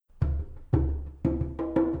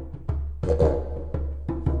Hey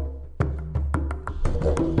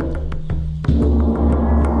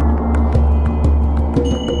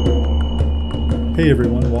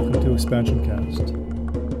everyone, welcome to Expansion Cast.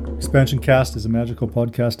 Expansion Cast is a magical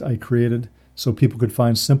podcast I created so people could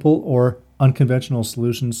find simple or unconventional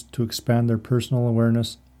solutions to expand their personal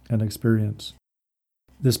awareness and experience.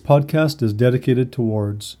 This podcast is dedicated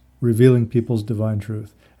towards revealing people's divine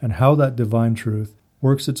truth and how that divine truth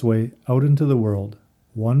works its way out into the world,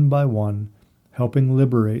 one by one, helping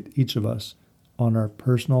liberate each of us on our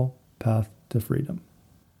personal path to freedom.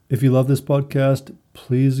 If you love this podcast,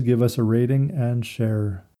 please give us a rating and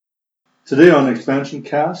share. Today on Expansion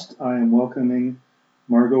Cast, I am welcoming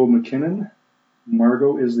Margot McKinnon.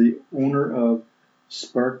 Margot is the owner of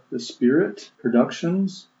Spark the Spirit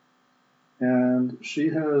Productions, and she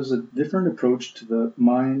has a different approach to the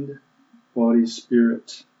mind, body,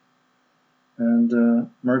 spirit.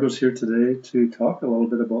 And Margot's here today to talk a little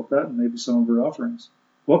bit about that and maybe some of her offerings.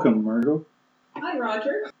 Welcome, Margot. Hi,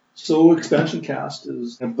 Roger. So Expansion Cast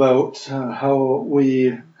is about how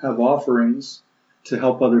we have offerings to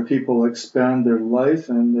help other people expand their life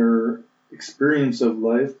and their experience of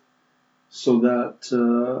life so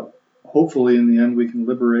that hopefully in the end we can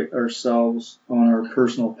liberate ourselves on our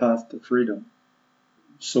personal path to freedom.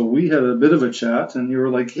 So we had a bit of a chat and you were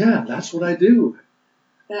like, yeah, that's what I do.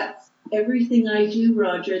 That's everything I do,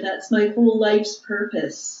 Roger. That's my whole life's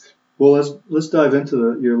purpose. Well, let's dive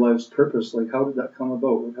into your life's purpose. Like, how did that come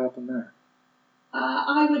about? What happened there?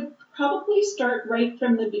 I would probably start right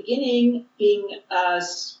from the beginning, being a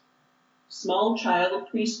small child,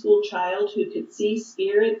 preschool child who could see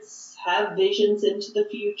spirits, have visions into the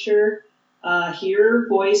future, hear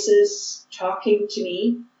voices talking to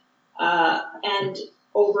me. And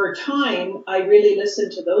over time, I really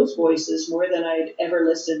listened to those voices more than I'd ever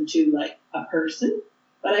listened to, like, a person.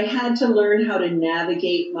 But I had to learn how to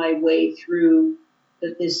navigate my way through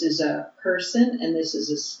that this is a person and this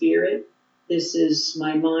is a spirit. This is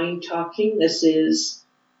my mind talking. This is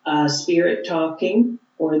spirit talking,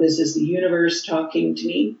 or this is the universe talking to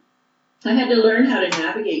me. I had to learn how to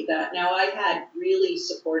navigate that. Now, I had really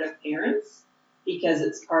supportive parents because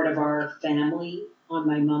it's part of our family on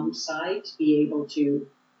my mom's side to be able to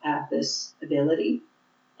have this ability.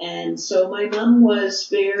 And so my mom was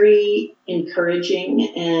very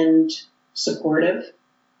encouraging and supportive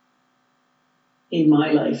in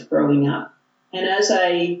my life growing up. And as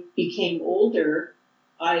I became older,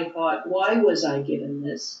 I thought, why was I given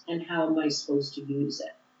this and how am I supposed to use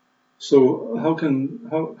it? So how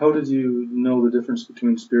did you know the difference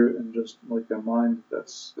between spirit and just like a mind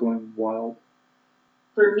that's going wild?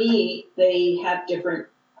 For me, they have different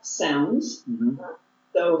sounds. Mm-hmm.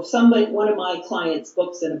 So if one of my clients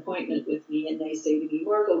books an appointment with me and they say to me,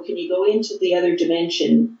 Margot, can you go into the other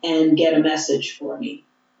dimension and get a message for me?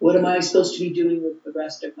 What am I supposed to be doing with the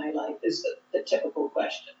rest of my life is the typical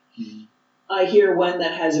question. Mm-hmm. I hear one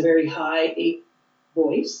that has a very high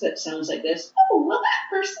voice that sounds like this. Oh, well, that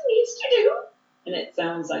person needs to do. And it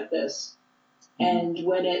sounds like this. Mm-hmm. And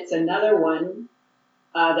when it's another one,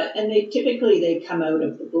 and they come out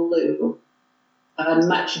of the blue, a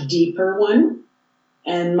much deeper one.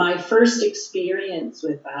 And my first experience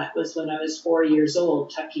with that was when I was 4 years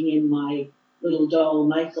old, tucking in my little doll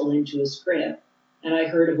Michael into his crib. And I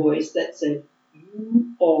heard a voice that said,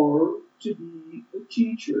 you are to be a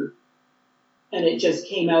teacher. And it just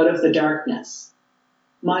came out of the darkness.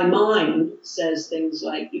 My mind says things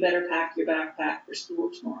like, you better pack your backpack for school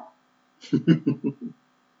tomorrow.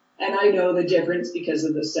 And I know the difference because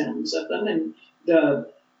of the sounds of them. And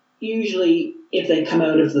usually if they come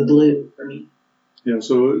out of the blue for me. Yeah,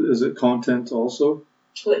 so is it content also?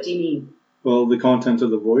 What do you mean? Well, the content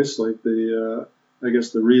of the voice, like the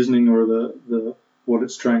reasoning or the what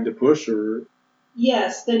it's trying to push, or...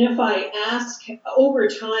 Yes, then if I ask, over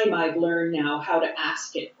time I've learned now how to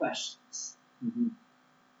ask it questions. Mm-hmm.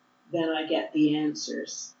 Then I get the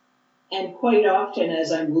answers. And quite often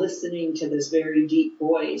as I'm listening to this very deep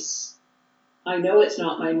voice, I know it's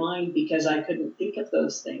not my mind because I couldn't think of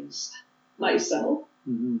those things myself.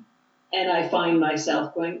 Mm-hmm. And I find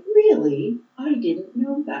myself going, really? I didn't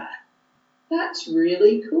know that. That's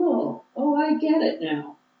really cool. Oh, I get it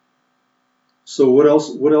now. So what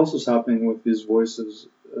else is happening with these voices?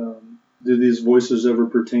 Do these voices ever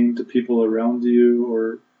pertain to people around you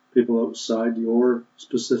or people outside your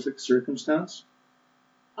specific circumstance?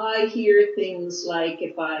 I hear things like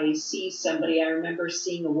if I see somebody, I remember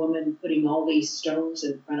seeing a woman putting all these stones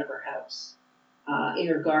in front of her house, in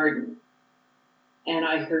her garden. And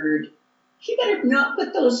I heard, she better not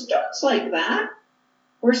put those stones like that,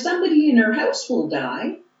 or somebody in her house will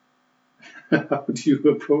die. How do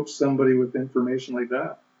you approach somebody with information like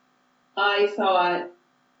that? I thought,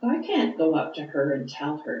 I can't go up to her and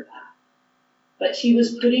tell her that. But she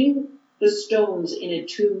was putting the stones in a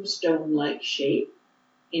tombstone-like shape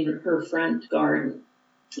in her front garden.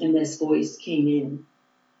 And this voice came in.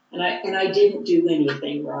 And I didn't do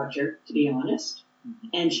anything, Roger, to be honest. Mm-hmm.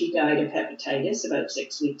 And she died of hepatitis about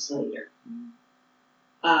 6 weeks later. Mm-hmm.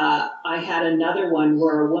 I had another one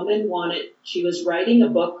where a woman she was writing a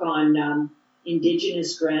book on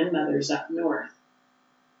Indigenous grandmothers up north.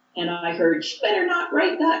 And I heard, she better not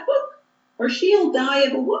write that book or she'll die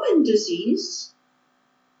of a woman disease.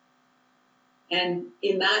 And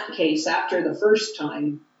in that case, after the first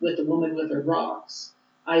time with the woman with her rocks,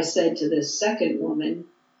 I said to this second woman,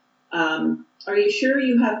 are you sure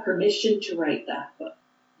you have permission to write that book?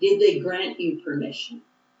 Did they grant you permission?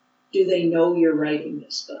 Do they know you're writing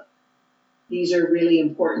this book? These are really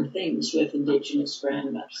important things with Indigenous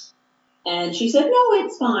grandmothers. And she said, no,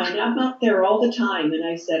 it's fine. I'm up there all the time. And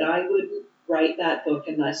I said, I wouldn't write that book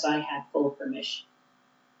unless I had full permission.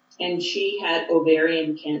 And she had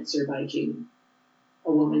ovarian cancer by June,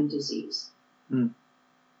 a woman disease. Mm.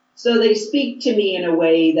 So they speak to me in a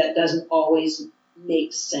way that doesn't always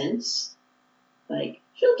make sense. Like,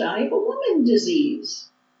 she'll die of a woman disease.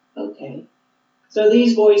 Okay. So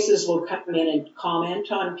these voices will come in and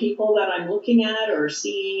comment on people that I'm looking at or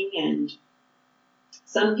seeing, and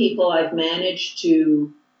some people I've managed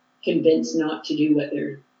to convince not to do what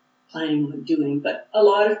they're planning on doing, but a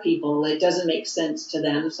lot of people, it doesn't make sense to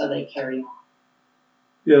them, so they carry on.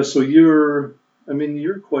 Yeah, so you're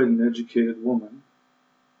quite an educated woman.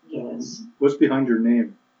 Yes. What's behind your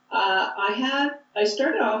name? I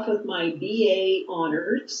started off with my BA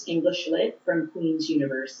honors, English Lit, from Queen's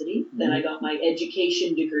University. Mm-hmm. Then I got my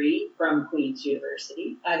education degree from Queen's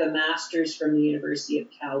University. I have a master's from the University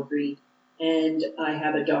of Calgary, and I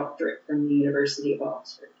have a doctorate from the University of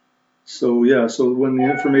Oxford. So when the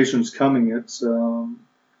information's coming, it's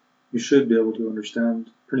you should be able to understand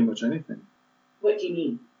pretty much anything. What do you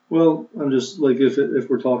mean? Well, I'm just like if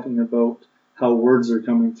we're talking about how words are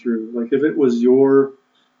coming through, like if it was your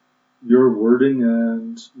wording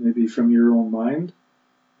and maybe from your own mind,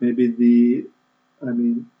 maybe it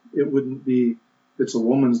wouldn't be, it's a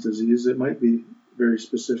woman's disease. It might be very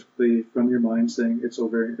specifically from your mind saying it'll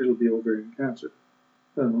be ovarian cancer.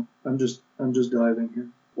 I don't know. I'm just diving here.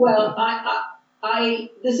 Well, I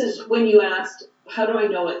this is when you asked, how do I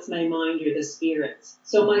know it's my mind or the spirits?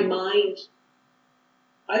 So my mind,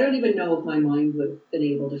 I don't even know if my mind would have been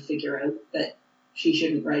able to figure out that she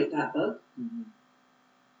shouldn't write that book. Mm-hmm.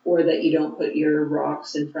 Or that you don't put your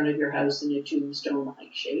rocks in front of your house in a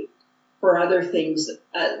tombstone-like shape. For other things,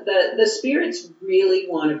 the spirits really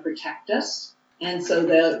want to protect us, and so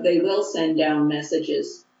they will send down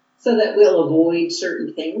messages so that we'll avoid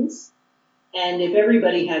certain things. And if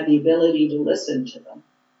everybody had the ability to listen to them,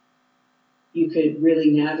 you could really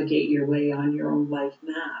navigate your way on your own life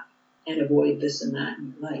map and avoid this and that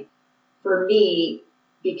in your life. For me,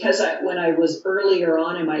 because when I was earlier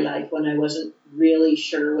on in my life, when I wasn't really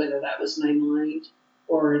sure whether that was my mind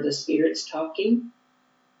or the spirits talking,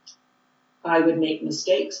 I would make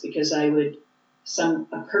mistakes because a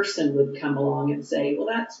person would come along and say, well,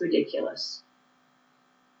 that's ridiculous.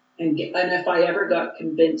 And if I ever got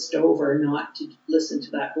convinced over not to listen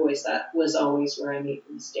to that voice, that was always where I made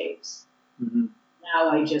mistakes. Mm-hmm.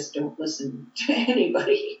 Now I just don't listen to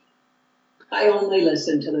anybody. I only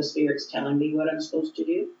listen to the spirits telling me what I'm supposed to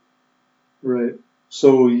do. Right.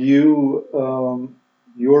 So you,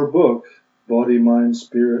 your book, Body, Mind,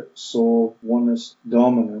 Spirit, Soul, Oneness,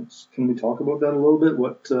 Dominance. Can we talk about that a little bit?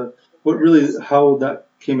 What really, how that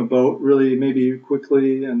came about, really, maybe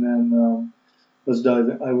quickly, and then let's dive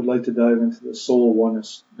in. I would like to dive into the soul,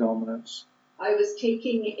 oneness, dominance. I was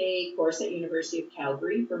taking a course at University of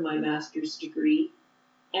Calgary for my master's degree,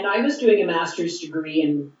 and I was doing a master's degree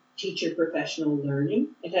in teacher professional learning.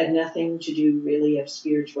 It had nothing to do really of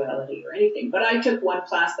spirituality or anything, but I took one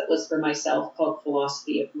class that was for myself called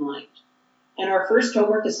Philosophy of Mind. And our first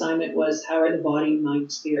homework assignment was, how are the body,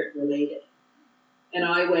 mind, spirit related? And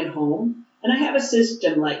I went home, and I have a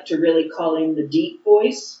system like to really call in the deep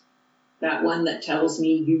voice, that one that tells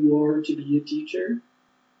me you are to be a teacher.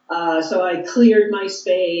 So I cleared my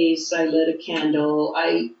space, I lit a candle,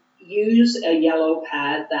 I used a yellow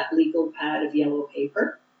pad, that legal pad of yellow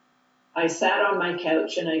paper. I sat on my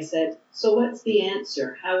couch and I said, so what's the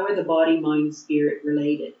answer? How are the body, mind, spirit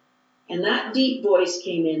related? And that deep voice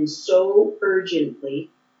came in so urgently,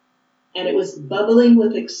 and it was bubbling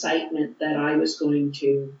with excitement that I was going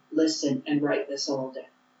to listen and write this all down.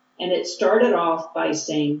 And it started off by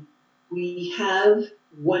saying, we have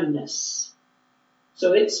oneness.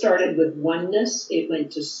 So it started with oneness, it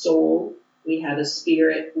went to soul, We have a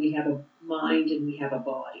spirit, we have a mind, and we have a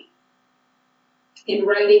body. In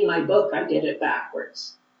writing my book, I did it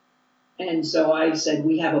backwards. And so I said,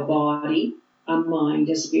 we have a body, a mind,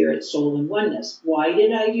 a spirit, soul, and oneness. Why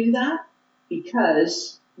did I do that?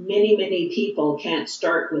 Because many, many people can't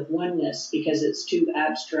start with oneness because it's too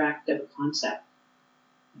abstract of a concept.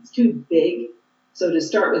 It's too big. So to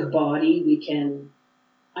start with body, we can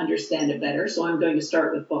understand it better. So I'm going to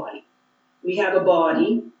start with body. We have a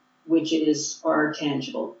body, which is our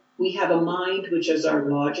tangible. We have a mind, which is our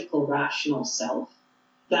logical, rational self.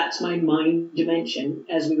 That's my mind dimension,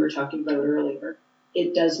 as we were talking about earlier.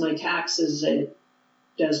 It does my taxes, it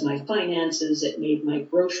does my finances, it made my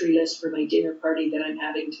grocery list for my dinner party that I'm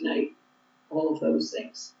having tonight, all of those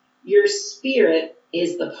things. Your spirit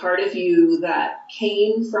is the part of you that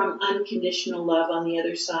came from unconditional love on the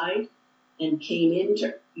other side and came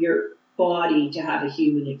into your body to have a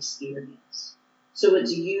human experience. So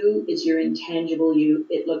it's you, it's your intangible you,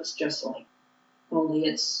 it looks just like, only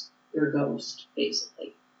it's your ghost,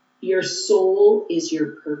 basically. Your soul is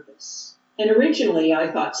your purpose. And originally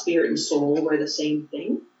I thought spirit and soul were the same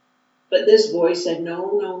thing, but this voice said,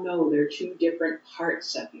 no, they're two different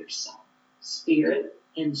parts of yourself. Spirit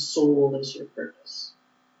and soul is your purpose.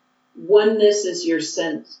 Oneness is your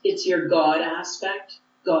sense, it's your God aspect,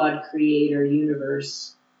 God, creator,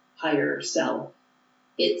 universe, higher self.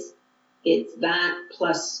 It's that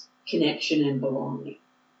plus connection and belonging.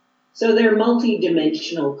 So they're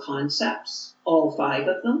multi-dimensional concepts, all 5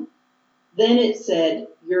 of them. Then it said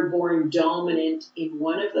you're born dominant in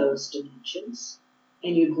one of those dimensions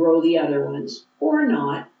and you grow the other ones or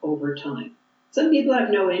not over time. Some people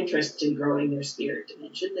have no interest in growing their spirit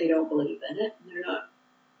dimension. They don't believe in it. They're not.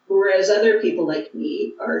 Whereas other people like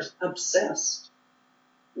me are obsessed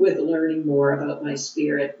with learning more about my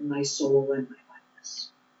spirit, my soul, and my oneness.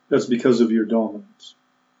 That's because of your dominance.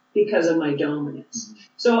 Because of my dominance. Mm-hmm.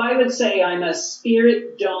 So I would say I'm a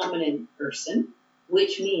spirit dominant person,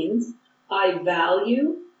 which means I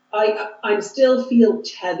still feel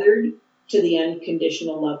tethered to the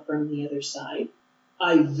unconditional love from the other side.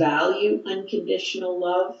 I value unconditional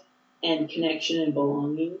love and connection and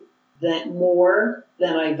belonging that more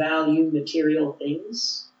than I value material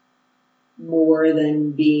things, more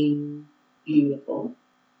than being beautiful,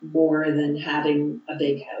 more than having a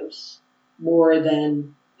big house, more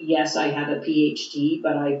than, yes, I have a PhD,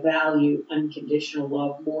 but I value unconditional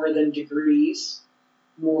love more than degrees,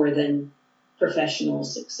 more than professional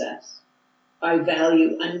success. I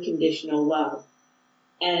value unconditional love.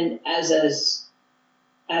 And as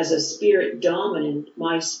a spirit dominant,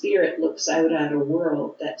 my spirit looks out at a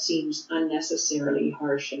world that seems unnecessarily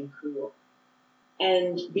harsh and cruel.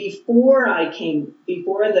 And before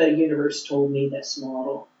the universe told me this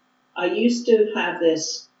model, I used to have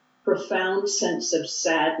this profound sense of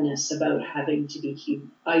sadness about having to be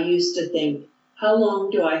human. I used to think, how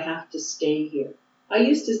long do I have to stay here? I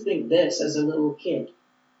used to think this as a little kid.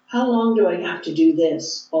 How long do I have to do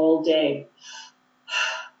this all day?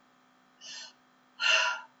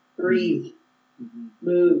 Breathe,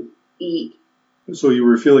 move, eat. So you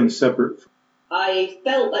were feeling separate. I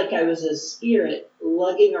felt like I was a spirit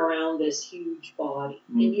lugging around this huge body.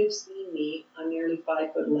 Mm. And you've seen me, I'm nearly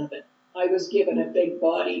 5'11". I was given a big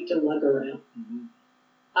body to lug around. Mm-hmm.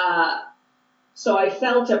 So I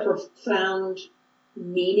felt a profound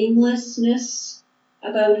meaninglessness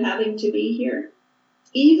about having to be here,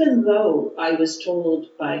 even though I was told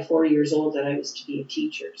by 4 years old that I was to be a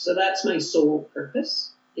teacher. So that's my sole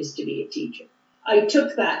purpose, is to be a teacher. I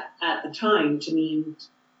took that at the time to mean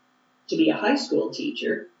to be a high school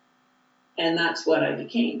teacher, and that's what I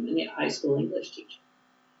became, a high school English teacher.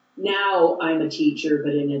 Now I'm a teacher,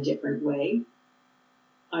 but in a different way.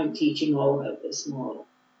 I'm teaching all about this model.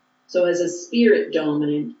 So as a spirit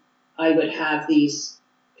dominant, I would have these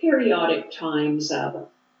periodic times of,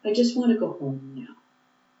 I just want to go home now,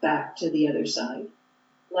 back to the other side.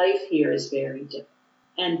 Life here is very different.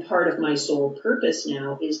 And part of my sole purpose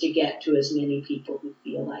now is to get to as many people who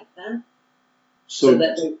feel like that, so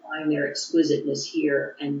that they find their exquisiteness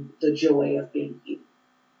here and the joy of being human.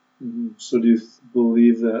 Mm-hmm. So do you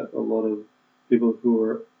believe that a lot of people who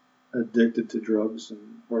are addicted to drugs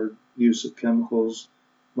and hard use of chemicals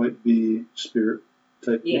might be spirit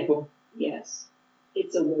type people? Yes.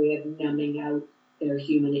 It's a way of numbing out their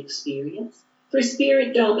human experience. For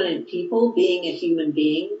spirit dominant people, being a human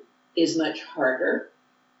being is much harder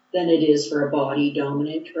than it is for a body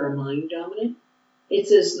dominant or a mind dominant.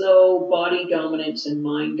 It's as though body dominance and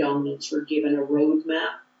mind dominance were given a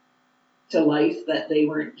roadmap to life that they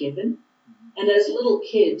weren't given. Mm-hmm. And as little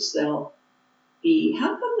kids, they'll be, how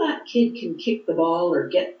come that kid can kick the ball or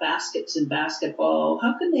get baskets in basketball?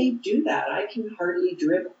 How can they do that? I can hardly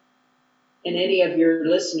dribble. And any of your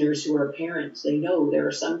listeners who are parents, they know there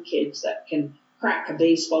are some kids that can crack a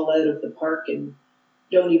baseball out of the park and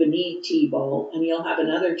don't even need t-ball. And you'll have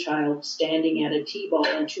another child standing at a t-ball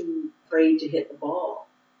and too afraid to hit the ball.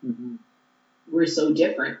 Mm-hmm. We're so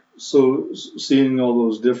different. So seeing all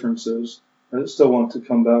those differences, I still want to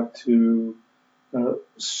come back to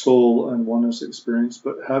soul and oneness experience,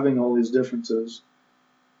 but having all these differences,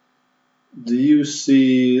 do you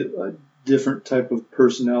see a different type of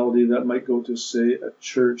personality that might go to, say, a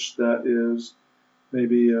church that is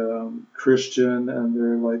maybe Christian and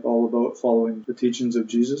they're like all about following the teachings of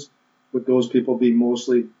Jesus? Would those people be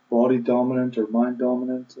mostly body dominant or mind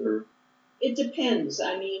dominant? Or it depends.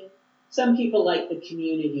 I mean, some people like the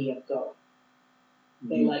community of going.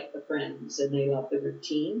 They like the friends and they love the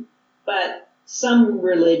routine. But some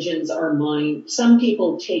religions are some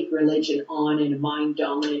people take religion on in a mind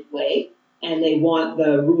dominant way, and they want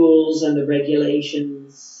the rules and the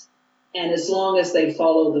regulations. And as long as they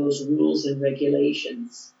follow those rules and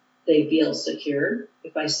regulations, they feel secure.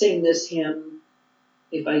 If I sing this hymn,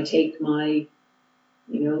 if I take my,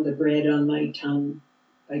 the bread on my tongue,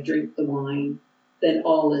 if I drink the wine, then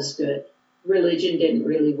all is good. Religion didn't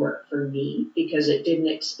really work for me because it didn't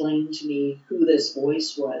explain to me who this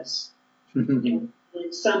voice was. And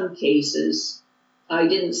in some cases, I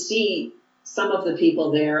didn't see some of the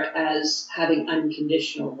people there as having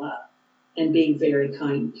unconditional love and being very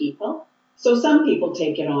kind people. So some people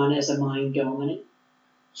take it on as a mind dominant.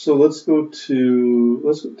 So let's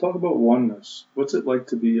talk about oneness. What's it like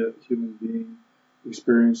to be a human being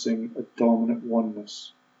experiencing a dominant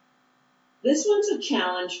oneness? This one's a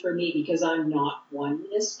challenge for me because I'm not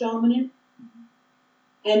oneness dominant.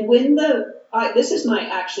 And when this is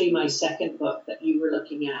my second book that you were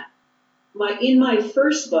looking at. In my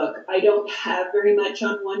first book, I don't have very much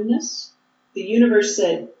on oneness. The universe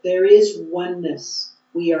said there is oneness.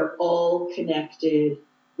 We are all connected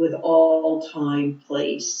with all time,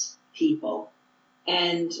 place, people.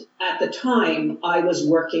 And at the time, I was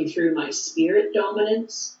working through my spirit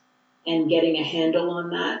dominance and getting a handle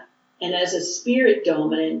on that. And as a spirit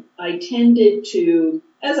dominant, I tended to,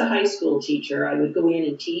 as a high school teacher, I would go in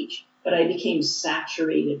and teach, but I became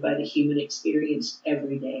saturated by the human experience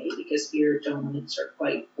every day because spirit dominants are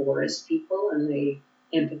quite porous people and they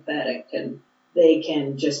empathetic and they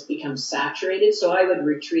can just become saturated. So I would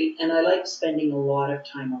retreat, and I like spending a lot of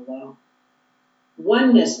time alone.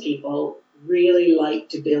 Oneness people really like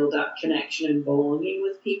to build up connection and belonging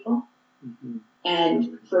with people. Mm-hmm.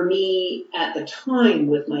 And for me, at the time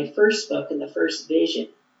with my first book and the first vision,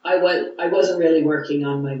 I wasn't really working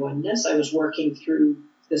on my oneness. I was working through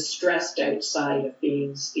the stressed outside of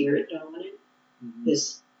being spirit dominant,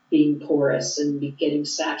 this being porous and getting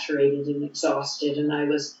saturated and exhausted. And I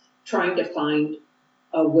was trying to find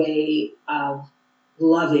a way of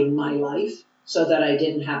loving my life so that I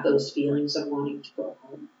didn't have those feelings of wanting to go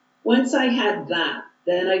home. Once I had that,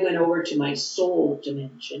 then I went over to my soul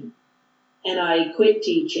dimension. And I quit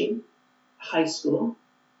teaching high school,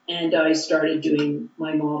 and I started doing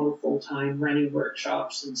my model full-time, running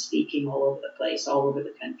workshops and speaking all over the place, all over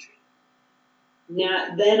the country.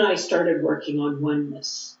 Then I started working on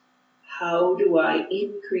oneness. How do I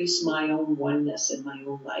increase my own oneness in my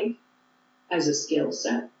own life as a skill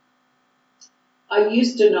set? I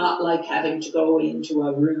used to not like having to go into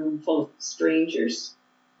a room full of strangers.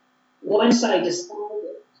 Once I decided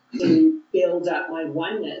to build up my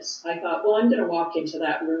oneness, I thought, well, I'm going to walk into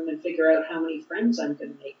that room and figure out how many friends I'm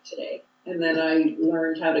going to make today. And then I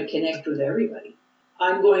learned how to connect with everybody.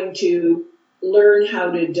 I'm going to learn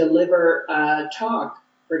how to deliver a talk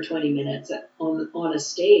for 20 minutes on a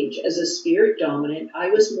stage. As a spirit dominant, I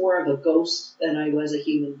was more of a ghost than I was a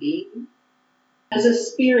human being. As a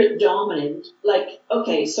spirit dominant,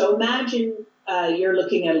 so imagine you're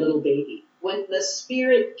looking at a little baby. When the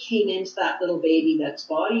spirit came into that little baby that's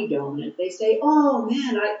body dominant, they say, oh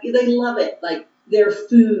man, they love it. Like their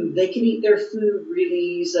food, they can eat their food really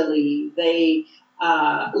easily. They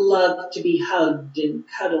love to be hugged and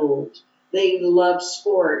cuddled. They love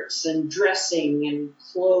sports and dressing and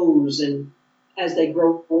clothes. And as they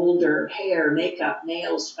grow older, hair, makeup,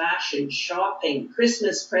 nails, fashion, shopping,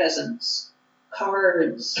 Christmas presents,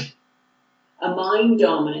 cards. A mind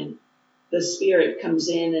dominant, the spirit comes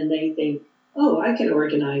in and they think, oh, I can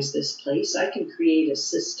organize this place. I can create a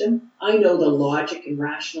system. I know the logic and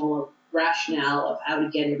rationale of how to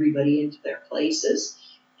get everybody into their places.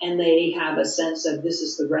 And they have a sense of this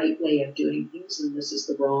is the right way of doing things and this is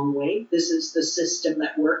the wrong way. This is the system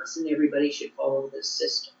that works and everybody should follow this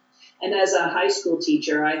system. And as a high school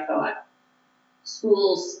teacher, I thought,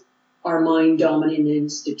 Schools are mind-dominant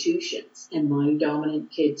institutions, and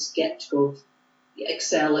mind-dominant kids get to go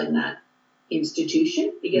excel in that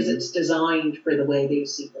institution because it's designed for the way they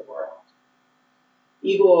see the world.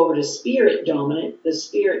 You go over to spirit dominant, the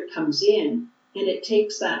spirit comes in, and it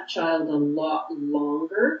takes that child a lot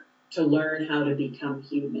longer to learn how to become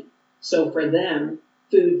human. So for them,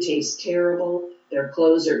 food tastes terrible, their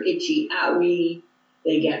clothes are itchy, owie,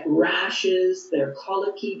 they get rashes, they're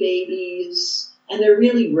colicky babies, and they're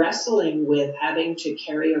really wrestling with having to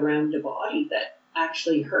carry around a body that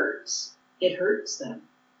actually hurts. It hurts them.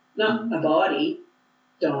 Not a body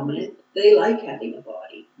dominant, they like having a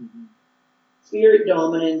body. Spirit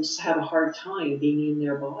dominants have a hard time being in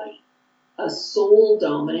their body. A soul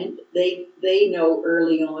dominant, they know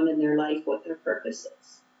early on in their life what their purpose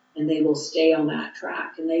is. And they will stay on that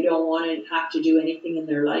track. And they don't want to have to do anything in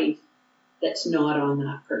their life that's not on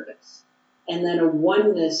that purpose. And then a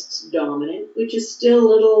oneness dominant, which is still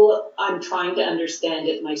a little, I'm trying to understand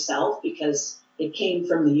it myself because it came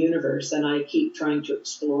from the universe and I keep trying to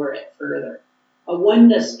explore it further. A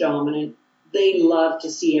oneness dominant, they love to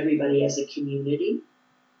see everybody as a community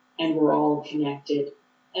and we're all connected.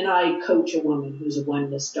 And I coach a woman who's a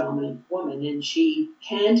oneness dominant woman, and she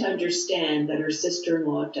can't understand that her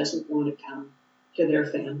sister-in-law doesn't want to come to their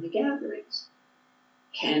family gatherings.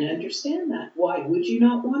 Can't understand that. Why would you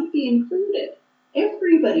not want to be included?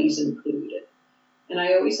 Everybody's included. And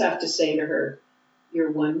I always have to say to her,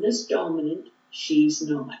 you're oneness dominant, she's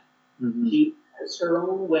not. She has her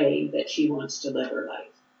own way that she wants to live her life.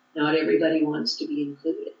 Not everybody wants to be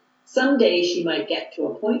included. Someday she might get to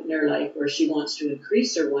a point in her life where she wants to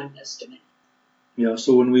increase her oneness dimension. Yeah,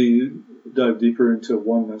 so when we dive deeper into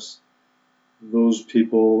oneness, those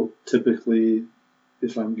people typically,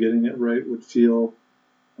 if I'm getting it right, would feel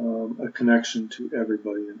a connection to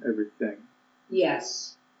everybody and everything.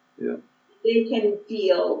 Yes. Yeah. They can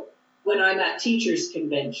feel, when I'm at teachers'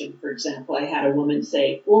 convention, for example, I had a woman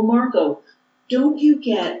say, well, Margot, don't you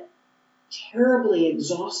get terribly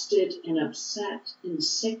exhausted and upset and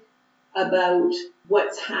sick about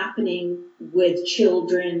what's happening with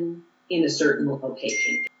children in a certain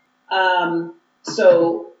location?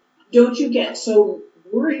 So don't you get so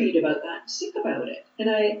worried about that, sick about it? And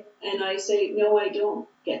I say, no, I don't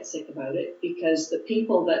get sick about it, because the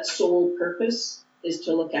people that sole purpose is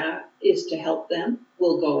to look at, is to help them,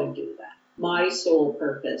 will go and do that. My sole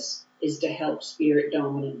purpose is to help spirit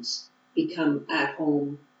dominants become at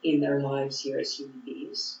home in their lives here as human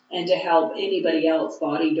beings, and to help anybody else,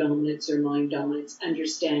 body dominants or mind dominants,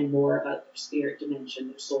 understand more about their spirit dimension,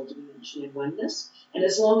 their soul dimension, and oneness. And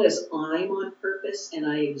as long as I'm on purpose and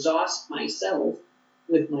I exhaust myself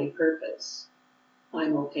with my purpose,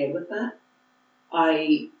 I'm okay with that.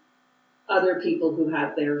 Other people who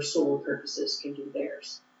have their soul purposes can do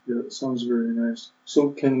theirs. Yeah, it sounds very nice. So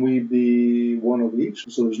can we be one of each?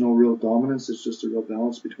 So there's no real dominance, it's just a real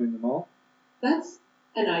balance between them all? That's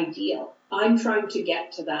an ideal. I'm trying to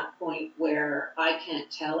get to that point where I can't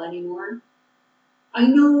tell anymore. I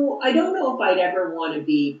don't know if I'd ever want to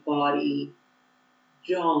be body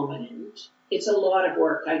dominant. It's a lot of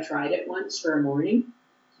work. I tried it once for a morning.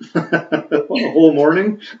 A whole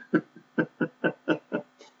morning?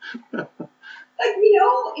 Like,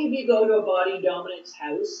 if you go to a body dominant's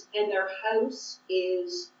house and their house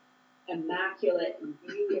is immaculate and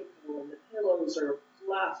beautiful and the pillows are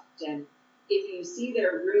fluffed, and if you see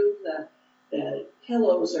their room, the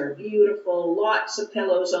pillows are beautiful, lots of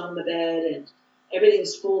pillows on the bed, and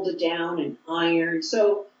everything's folded down and ironed.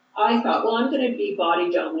 So I thought, well, I'm going to be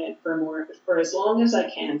body dominant for as long as I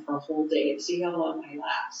can, for a whole day, and see how long I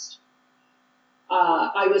last.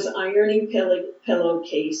 I was ironing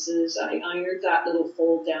pillowcases. I ironed that little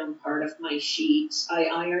fold-down part of my sheets. I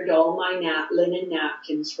ironed all my linen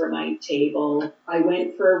napkins for my table. I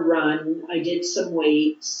went for a run. I did some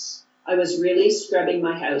weights. I was really scrubbing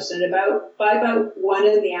my house. And by about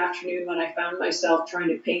 1 p.m, when I found myself trying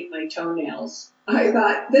to paint my toenails, I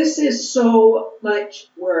thought, this is so much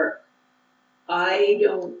work. I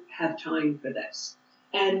don't have time for this.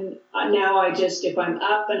 And now I just, if I'm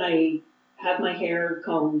up and I have my hair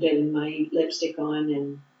combed and my lipstick on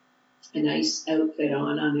and a nice outfit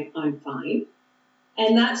on, I'm fine.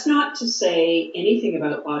 And that's not to say anything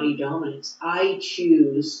about body dominance. I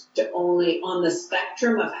choose to only, on the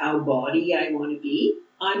spectrum of how body I want to be,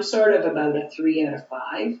 I'm sort of about a 3 out of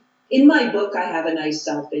 5. In my book, I have a nice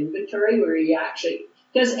self-inventory where you actually,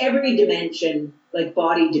 because every dimension, like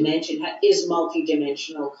body dimension, is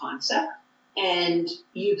multi-dimensional concept. And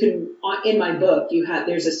you can, in my book,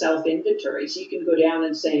 there's a self-inventory. So you can go down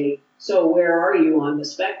and say, so where are you on the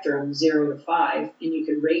spectrum, 0 to 5? And you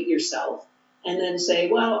can rate yourself. and then say,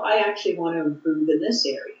 well, I actually want to improve in this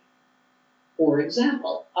area. For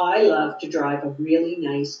example, I love to drive a really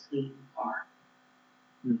nice, clean car.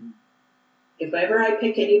 Mm-hmm. If ever I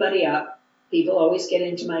pick anybody up, people always get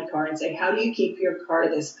into my car and say, how do you keep your car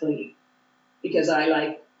this clean? Because I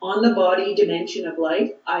like, on the body dimension of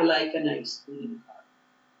life, I like a nice, clean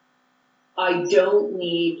car. I don't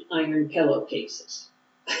need iron pillowcases.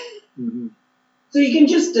 Mm-hmm. So you can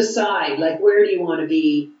just decide, like, where do you want to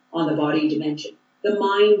be on the body dimension? The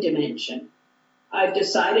mind dimension. I've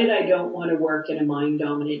decided I don't want to work in a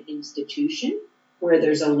mind-dominant institution where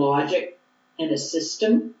there's a logic and a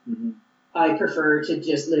system. Mm-hmm. I prefer to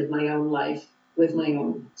just live my own life with my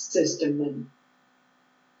own system and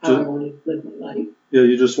how I want to live my life. Yeah,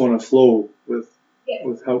 you just want to flow with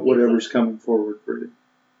how whatever's Exactly. coming forward for you.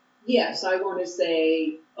 Yes, I want to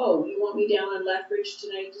say, oh, you want me down on Lethbridge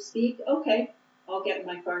tonight to speak? Okay, I'll get in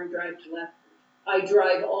my car and drive to Lethbridge. I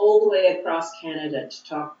drive all the way across Canada to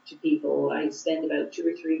talk to people. I spend about 2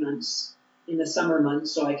 or 3 months in the summer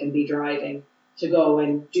months so I can be driving to go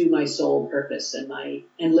and do my soul purpose and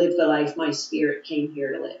live the life my spirit came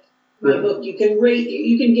here to live. My book, you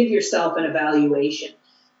can give yourself an evaluation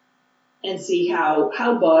and see how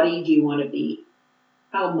body do you want to be?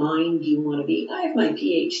 How mind do you want to be? I have my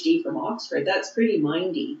PhD from Oxford. That's pretty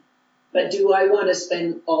mindy. But do I want to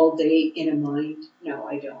spend all day in a mind? No,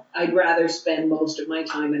 I don't. I'd rather spend most of my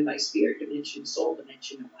time in my spirit dimension, soul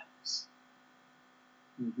dimension awareness.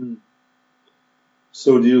 Mm-hmm.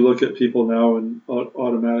 So do you look at people now and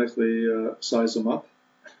automatically size them up?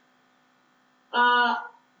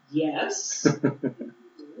 Yes.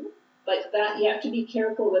 But that you have to be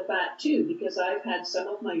careful with that too, because I've had some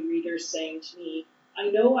of my readers saying to me, I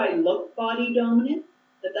know I look body dominant,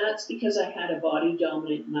 but that's because I had a body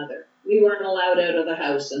dominant mother. We weren't allowed out of the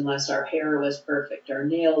house unless our hair was perfect, our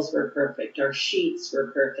nails were perfect, our sheets were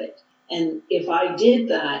perfect. And if I did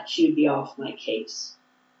that, she would be off my case.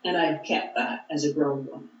 And I've kept that as a grown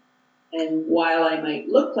woman. And while I might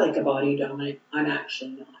look like a body dominant, I'm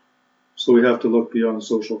actually not. So we have to look beyond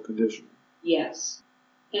social conditioning. Yes.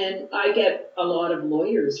 And I get a lot of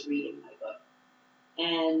lawyers reading my book.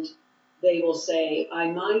 And they will say,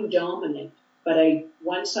 I'm mind dominant, but I'm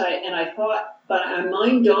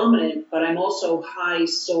mind dominant, but I'm also high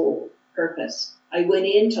soul purpose. I went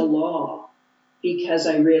into law because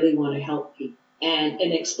I really want to help people and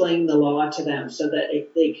explain the law to them so that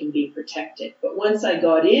they can be protected. But once I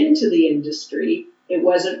got into the industry, it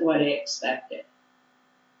wasn't what I expected.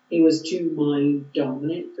 It was too mind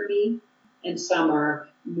dominant for me. And some are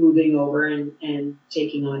moving over and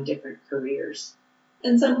taking on different careers.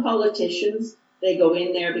 And some politicians, they go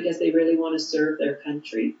in there because they really want to serve their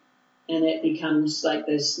country. And it becomes like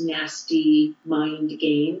this nasty mind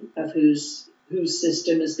game of whose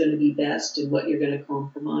system is going to be best and what you're going to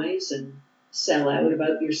compromise and sell out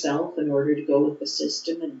about yourself in order to go with the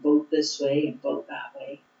system and vote this way and vote that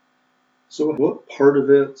way. So what part of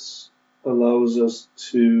it allows us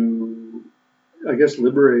to, I guess,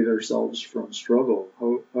 liberate ourselves from struggle?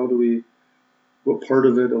 How do we, what part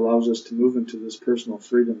of it allows us to move into this personal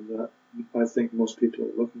freedom that I think most people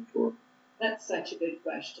are looking for? That's such a good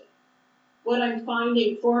question. What I'm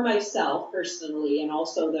finding for myself personally and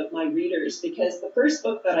also my readers, because the first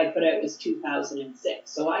book that I put out was 2006,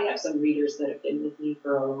 so I have some readers that have been with me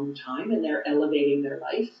for a long time and they're elevating their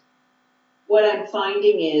life. What I'm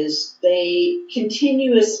finding is they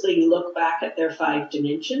continuously look back at their 5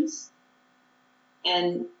 dimensions.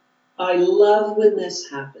 And I love when this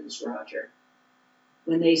happens, Roger.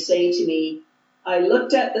 When they say to me, I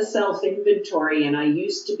looked at the self-inventory and I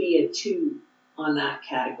used to be a 2 on that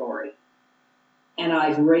category. And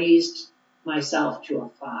I've raised myself to a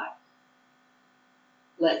 5.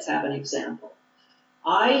 Let's have an example.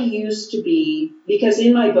 I used to be, because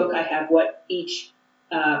in my book I have what each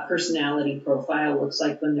personality profile looks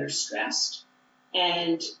like when they're stressed.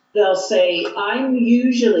 And they'll say, I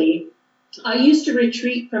used to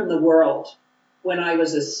retreat from the world when I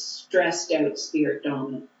was a stressed out spirit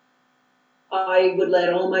dominant. I would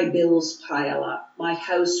let all my bills pile up. My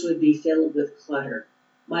house would be filled with clutter.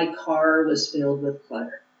 My car was filled with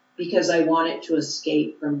clutter because I wanted to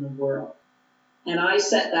escape from the world. And I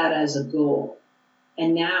set that as a goal.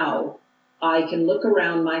 And now I can look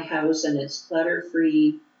around my house and it's clutter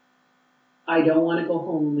free. I don't want to go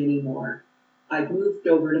home anymore. I've moved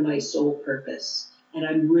over to my soul purpose and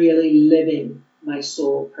I'm really living my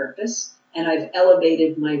soul purpose. And I've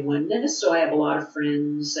elevated my oneness. So I have a lot of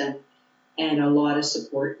friends and a lot of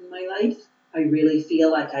support in my life. I really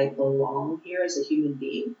feel like I belong here as a human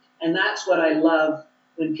being. And that's what I love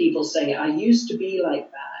when people say, I used to be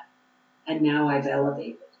like that, and now I've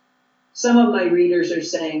elevated. Some of my readers are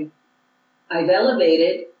saying, I've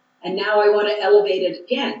elevated, and now I want to elevate it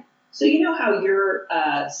again. So you know how your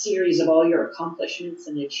series of all your accomplishments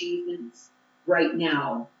and achievements right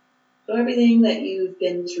now, so everything that you've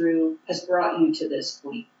been through has brought you to this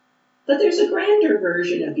point. But there's a grander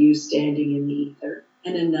version of you standing in the ether,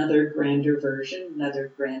 and another grander version,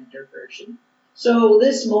 another grander version. So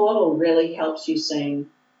this model really helps you saying,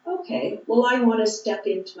 okay, well, I want to step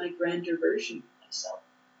into my grander version of myself.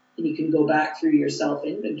 And you can go back through your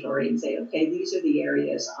self-inventory and say, okay, these are the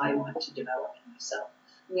areas I want to develop in myself.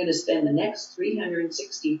 I'm going to spend the next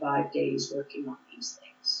 365 days working on these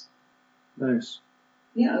things. Nice.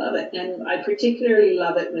 Yeah, I love it. And I particularly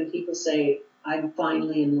love it when people say, I'm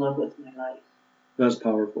finally in love with my life. That's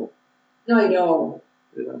powerful. No, I know.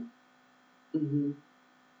 Yeah. Mm-hmm.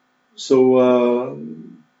 So,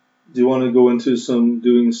 do you want to go into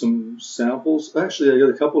doing some samples? Actually, I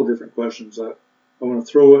got a couple of different questions. I want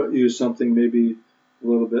to throw at you something maybe a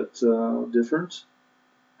little bit different.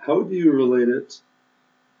 How do you relate it?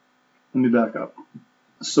 Let me back up.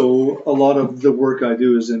 So, a lot of the work I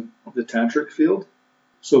do is in the tantric field.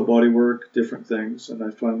 So, body work, different things. And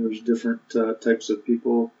I find there's different types of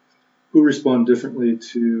people who respond differently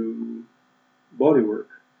to body work.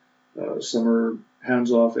 Some are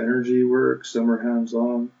hands-off energy work, some are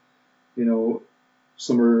hands-on,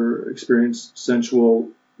 some are experience sensual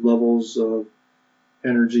levels of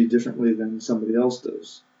energy differently than somebody else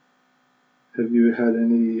does. Have you had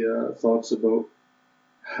any thoughts about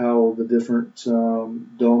how the different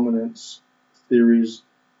dominance theories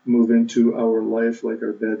move into our life, like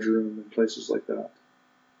our bedroom and places like that?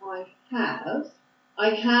 I have. I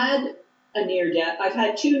had a near-death. I've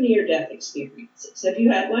had 2 near-death experiences. Have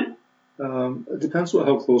you had one? It depends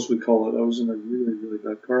how close we call it. I was in a really, really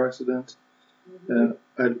bad car accident, and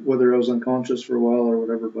whether I was unconscious for a while or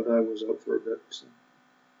whatever, but I was out for a bit. So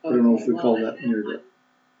I don't know if we call that near death.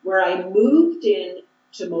 Where I moved in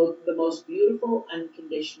to the most beautiful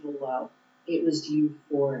unconditional love. It was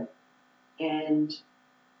euphoric, and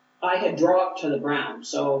I had dropped to the ground,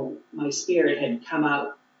 so my spirit had come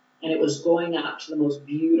out, and it was going up to the most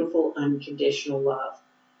beautiful unconditional love.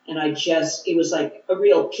 And it was like a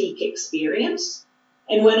real peak experience.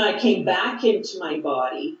 And when I came back into my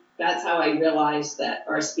body, that's how I realized that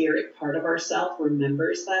our spirit part of ourself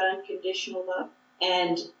remembers that unconditional love.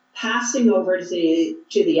 And passing over to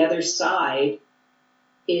the other side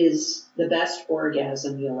is the best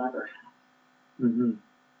orgasm you'll ever have. Mm-hmm.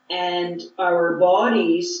 And our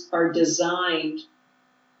bodies are designed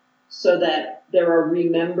so that there are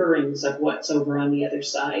rememberings of what's over on the other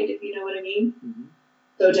side, if you know what I mean. Mm-hmm.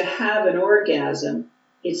 So to have an orgasm,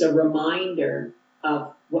 it's a reminder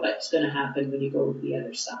of what's going to happen when you go to the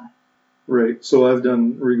other side. Right. So I've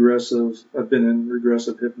been in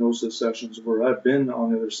regressive hypnosis sessions where I've been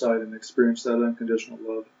on the other side and experienced that unconditional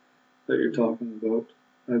love that you're talking about.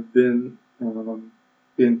 I've been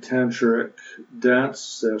in tantric dance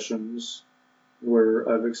sessions where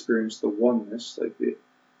I've experienced the oneness, like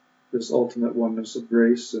this ultimate oneness of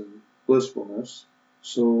grace and blissfulness.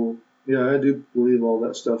 So, yeah, I do believe all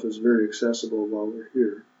that stuff is very accessible while we're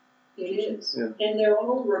here. It is. Yeah. And they're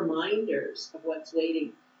all reminders of what's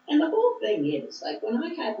waiting. And the whole thing is, like, when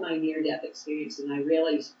I had my near-death experience and I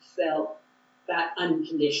really felt that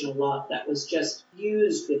unconditional love that was just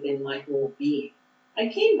fused within my whole being, I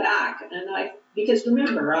came back because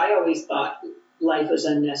remember, I always thought life was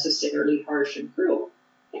unnecessarily harsh and cruel.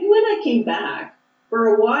 And when I came back, for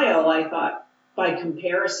a while I thought, by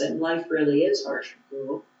comparison, life really is harsh and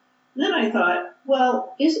cruel. And then I thought,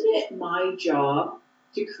 well, isn't it my job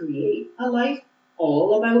to create a life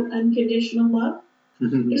all about unconditional love?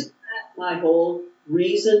 Isn't that my whole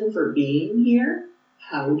reason for being here?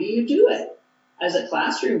 How do you do it? As a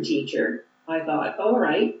classroom teacher, I thought, all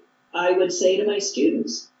right, I would say to my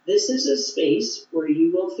students, this is a space where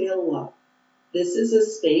you will feel love. This is a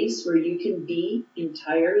space where you can be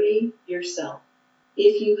entirely yourself.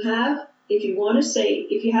 If you have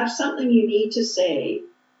something you need to say,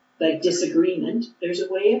 like disagreement, there's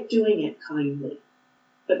a way of doing it kindly.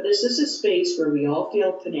 But this is a space where we all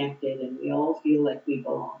feel connected and we all feel like we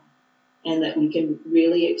belong and that we can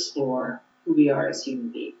really explore who we are as human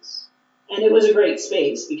beings. And it was a great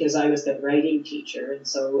space because I was the writing teacher, and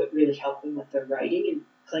so it really helped them with their writing and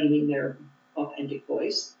claiming their authentic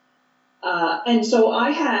voice. And so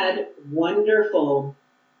I had wonderful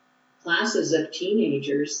classes of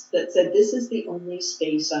teenagers that said, this is the only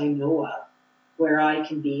space I know of where I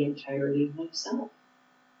can be entirely myself.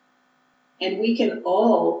 And we can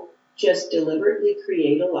all just deliberately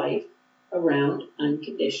create a life around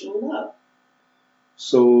unconditional love.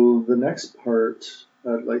 So the next part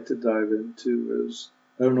I'd like to dive into is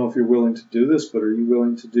I don't know if you're willing to do this, but are you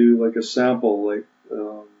willing to do like a sample? Like,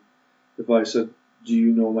 if I said, do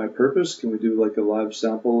you know my purpose? Can we do like a live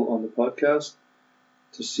sample on the podcast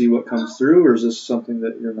to see what comes through, or is this something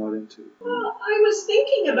that you're not into? Well, I was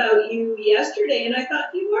thinking about you yesterday, and I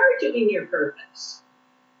thought you are doing your purpose.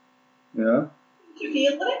 Yeah? Do you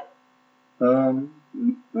feel it?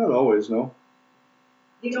 Not always, no.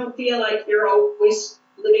 You don't feel like you're always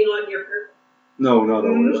living on your purpose? No, not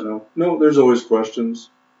always, no. No, there's always questions.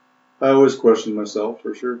 I always question myself,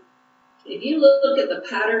 for sure. If you look at the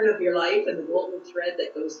pattern of your life and the golden thread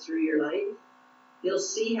that goes through your life, you'll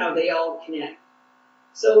see how they all connect.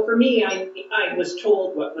 So for me, I was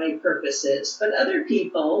told what my purpose is, but other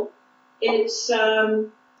people, it's,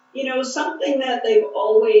 something that they've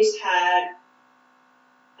always had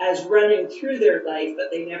as running through their life,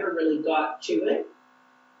 but they never really got to it.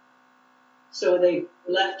 So they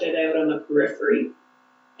left it out on the periphery,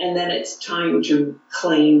 and then it's time to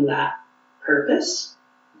claim that purpose.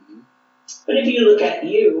 Mm-hmm. But if you look at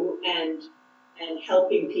you and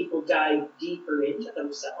helping people dive deeper into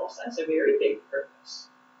themselves, that's a very big purpose.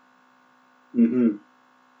 Mm-hmm.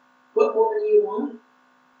 What more do you want?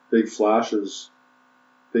 Big flashes.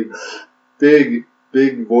 Big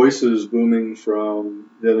voices booming from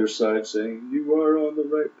the other side saying, you are on the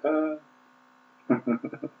right path.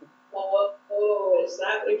 Oh, is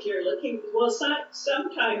that what you're looking for? Well,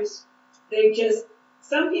 sometimes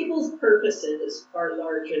some people's purposes are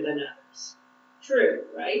larger than others. True,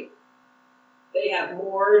 right? They have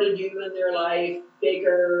more to do in their life,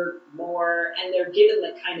 bigger, more, and they're given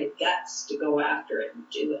the kind of guts to go after it and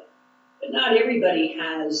do it. But not everybody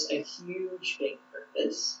has a huge, big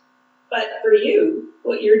purpose. But for you,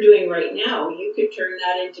 what you're doing right now, you could turn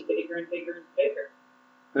that into bigger and bigger and bigger.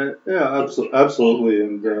 Yeah, absolutely.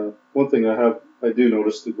 And one thing I do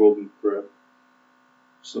notice the golden thread.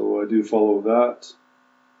 So I do follow that.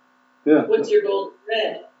 Yeah. What's your golden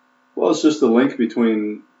thread? Well, it's just the link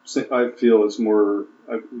between, I feel it's more,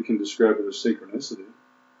 we can describe it as synchronicity.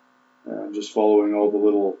 Just following all the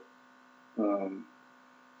little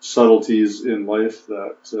subtleties in life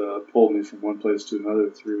that pulled me from one place to another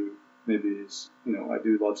through maybe, I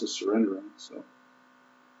do lots of surrendering.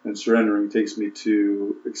 And surrendering takes me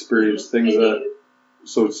to experience things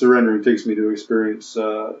surrendering takes me to experience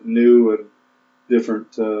new and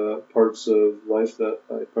different parts of life that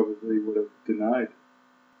I probably would have denied.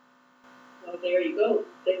 Well, there you go.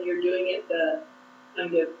 Then you're doing it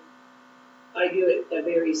I do it a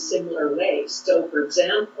very similar way. So, for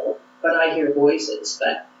example, but I hear voices,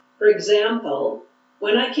 but for example,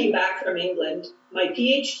 when I came back from England,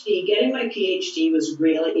 getting my PhD was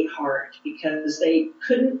really hard because they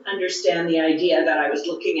couldn't understand the idea that I was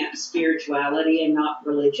looking at spirituality and not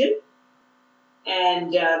religion.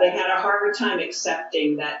 And they had a hard time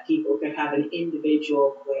accepting that people could have an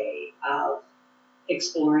individual way of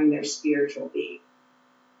exploring their spiritual being.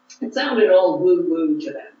 It sounded all woo-woo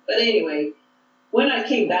to them. But anyway, when I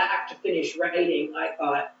came back to finish writing, I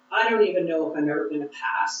thought, I don't even know if I'm ever going to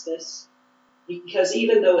pass this. Because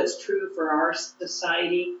even though it's true for our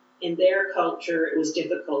society, in their culture, it was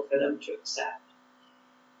difficult for them to accept.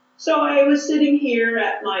 So I was sitting here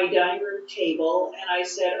at my dining room table, and I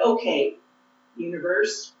said, okay,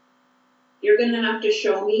 universe, you're going to have to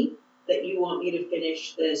show me that you want me to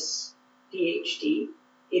finish this PhD.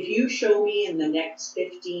 If you show me in the next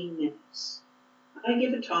 15 minutes, I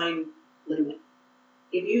give a time limit.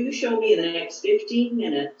 If you show me in the next 15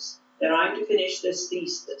 minutes that I'm to finish this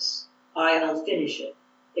thesis, I'll finish it.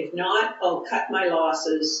 If not, I'll cut my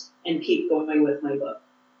losses and keep going with my book.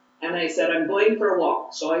 And I said, I'm going for a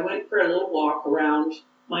walk. So I went for a little walk around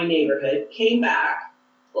my neighborhood, came back,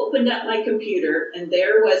 opened up my computer, and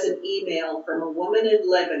there was an email from a woman in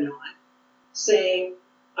Lebanon saying,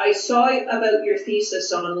 I saw about your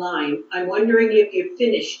thesis online. I'm wondering if you've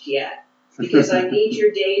finished yet, because I need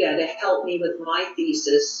your data to help me with my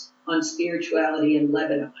thesis on spirituality in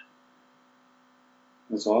Lebanon.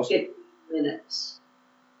 That's awesome. 15 minutes.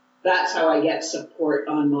 That's how I get support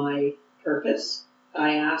on my purpose.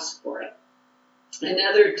 I ask for it.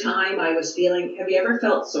 Another time I was feeling, have you ever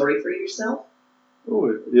felt sorry for yourself?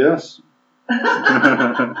 Oh, yes.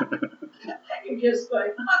 You're just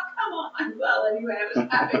going, oh, come on. Well, anyway, I was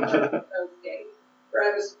having those days where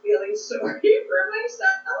I was feeling sorry for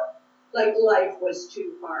myself. Like life was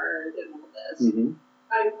too hard and all this. Mm-hmm.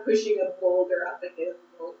 I'm pushing a boulder up a hill.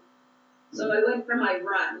 So I went for my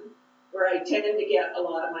run, where I tend to get a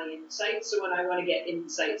lot of my insights. So when I want to get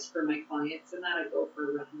insights for my clients, and then I go for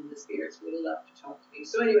a run, and the spirits really love to talk to me.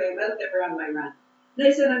 So anyway, I'm out there on my run. And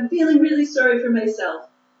I said, I'm feeling really sorry for myself.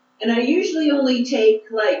 And I usually only take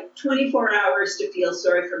like 24 hours to feel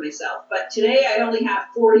sorry for myself. But today I only have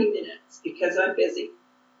 40 minutes because I'm busy.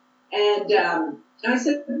 And I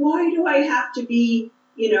said, why do I have to be,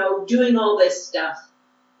 doing all this stuff?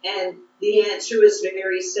 And the answer was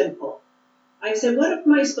very simple. I said, what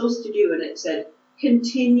am I supposed to do? And it said,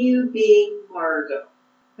 continue being Margot.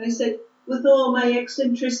 I said, with all my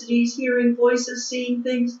eccentricities, hearing voices, seeing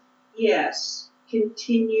things, yes,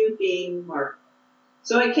 continue being Margot.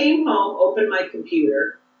 So I came home, opened my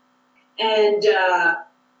computer, and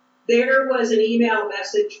there was an email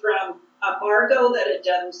message from a Margot that had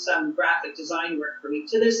done some graphic design work for me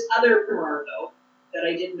to this other Margot that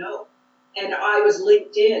I didn't know. And I was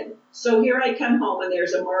linked in. So here I come home and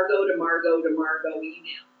there's a Margot to Margot to Margot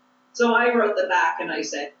email. So I wrote the back and I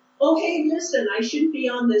said, oh, hey, listen, I shouldn't be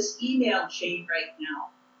on this email chain right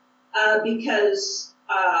now because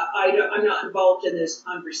I'm not involved in this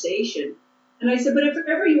conversation. And I said, but if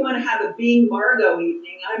ever you want to have a Being Margot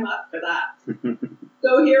evening, I'm up for that.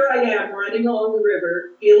 So here I am running along the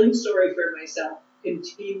river, feeling sorry for myself,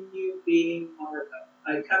 continue being Margot.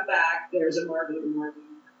 I come back, there's a Margot to Margot.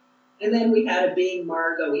 And then we had a Being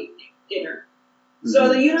Margot evening, dinner. Mm-hmm. So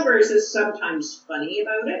the universe is sometimes funny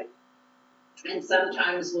about it, and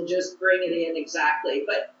sometimes we'll just bring it in exactly.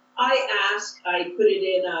 But I put it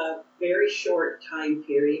in a very short time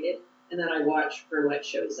period, and then I watch for what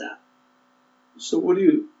shows up. So what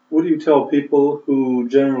do you tell people who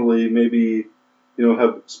generally maybe,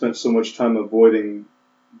 have spent so much time avoiding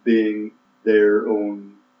being their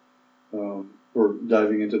own, or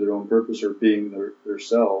diving into their own purpose or being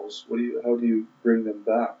themselves? How do you bring them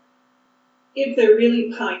back? If they're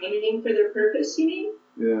really pining for their purpose, you mean?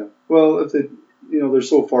 Yeah. Well, if they, they're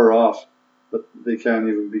so far off that they can't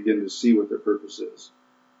even begin to see what their purpose is.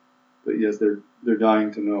 But yes, they're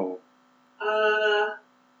dying to know.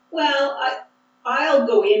 Well, I'll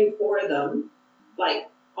go in for them, like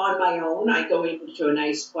on my own. I go into a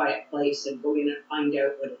nice quiet place and go in and find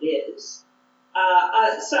out what it is.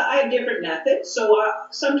 So I have different methods. So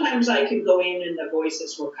sometimes I can go in and the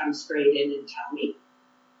voices will come straight in and tell me.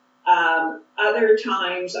 Other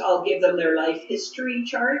times I'll give them their life history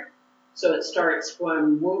chart. So it starts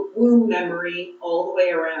from womb memory all the way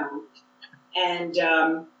around. And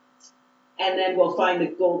then we'll find the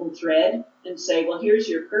golden thread and say, well, here's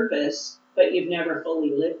your purpose, but you've never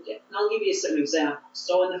fully lived it. And I'll give you some examples.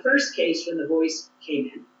 So in the first case, when the voice came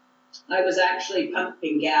in, I was actually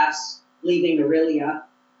pumping gas leaving Orillia,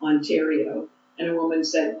 Ontario, and a woman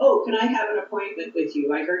said, oh, can I have an appointment with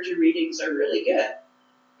you? I heard your readings are really good,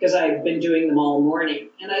 because I've been doing them all morning.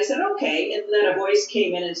 And I said, okay. And then a voice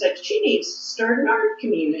came in and said, she needs to start an art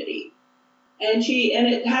community. And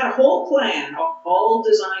it had a whole plan, all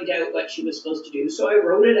designed out what she was supposed to do. So I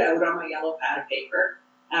wrote it out on my yellow pad of paper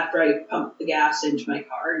after I pumped the gas into my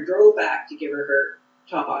car and drove back to give her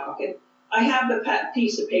talk. And I have the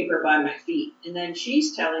piece of paper by my feet. And then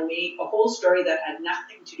she's telling me a whole story that had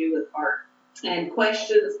nothing to do with art and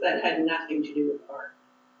questions that had nothing to do with art.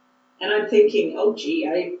 And I'm thinking, oh,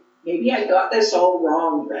 gee, maybe I got this all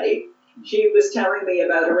wrong, right? She was telling me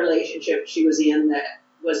about a relationship she was in that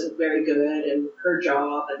wasn't very good and her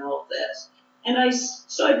job and all of this. And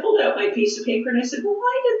so I pulled out my piece of paper and I said, well,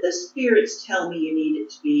 why did the spirits tell me you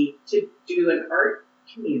needed to do an art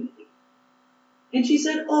community? And she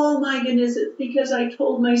said, oh my goodness, it's because I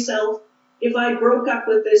told myself if I broke up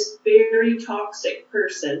with this very toxic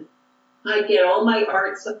person, I'd get all my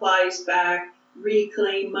art supplies back,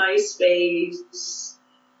 reclaim my space,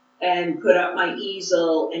 and put up my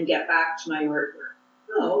easel and get back to my artwork.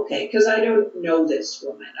 Oh, okay, because I don't know this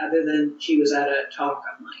woman other than she was at a talk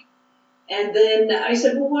of mine. And then I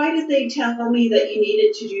said, well, why did they tell me that you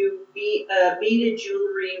needed to do beaded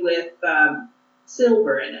jewelry with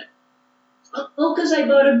silver in it? Oh, because I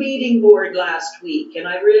bought a beading board last week and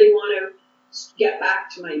I really want to get back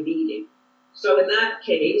to my beading. So in that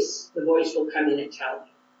case, the voice will come in and tell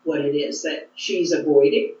me what it is that she's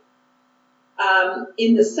avoiding.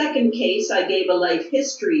 In the second case, I gave a life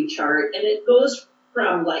history chart, and it goes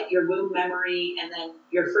from like your womb memory and then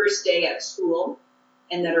your first day at school,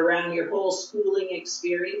 and then around your whole schooling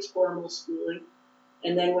experience, formal schooling,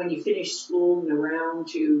 and then when you finish school and around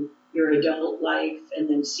to your adult life and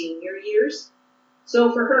then senior years.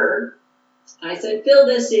 So for her, I said, fill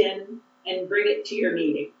this in and bring it to your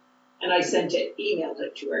meeting. And I emailed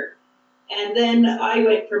it to her. And then I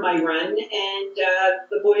went for my run, and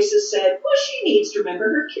the voices said, well, she needs to remember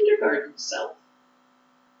her kindergarten self.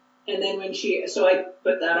 And then so I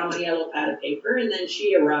put that on my yellow pad of paper, and then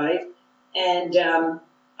she arrived, and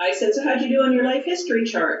I said, so how'd you do on your life history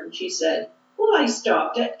chart? And she said, Well, I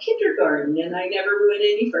stopped at kindergarten and I never went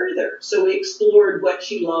any further. So we explored what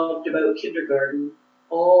she loved about kindergarten,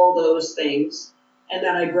 all those things. And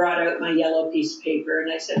then I brought out my yellow piece of paper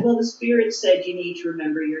and I said, well, the Spirit said you need to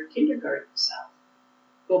remember your kindergarten self.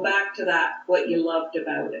 Go back to that, what you loved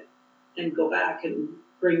about it, and go back and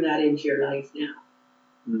bring that into your life now.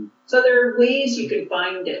 So there are ways you can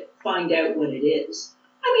find out what it is.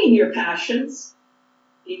 I mean, your passions,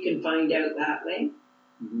 you can find out that way.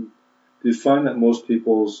 Mm-hmm. Do you find that most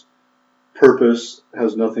people's purpose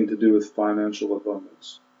has nothing to do with financial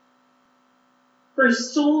abundance? For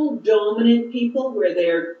soul-dominant people, where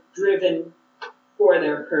they're driven for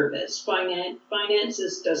their purpose,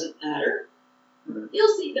 finances doesn't matter. Right.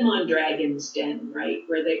 You'll see them on Dragon's Den, right,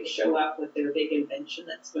 where they show up with their big invention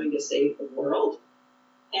that's going to save the world.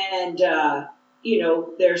 And,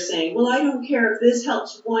 they're saying, well, I don't care if this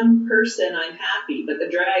helps one person, I'm happy. But the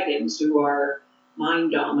dragons, who are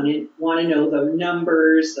mind dominant, want to know the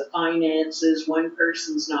numbers, the finances. One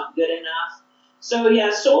person's not good enough. So,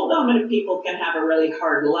 yeah, soul dominant people can have a really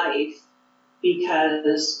hard life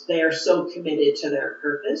because they are so committed to their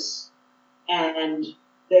purpose. And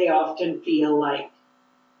they often feel like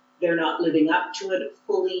they're not living up to it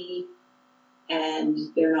fully. And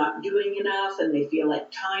they're not doing enough, and they feel like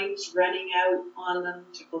time's running out on them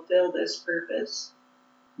to fulfill this purpose.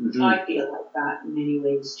 Mm-hmm. I feel like that in many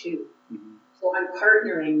ways, too. Mm-hmm. So I'm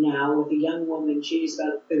partnering now with a young woman. She's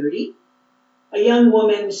about 30. A young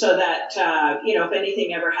woman so that, if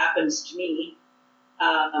anything ever happens to me,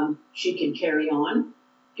 she can carry on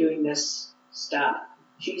doing this stuff.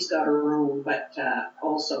 She's got her own, but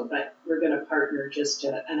we're going to partner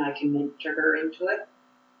and I can mentor her into it.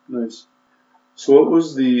 Nice. So what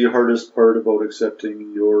was the hardest part about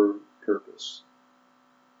accepting your purpose?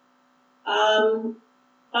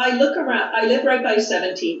 I look around. I live right by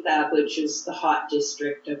 17th Ave, which is the hot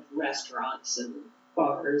district of restaurants and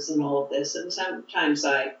bars and all of this. And sometimes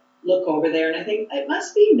I look over there and I think it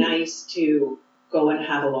must be nice to go and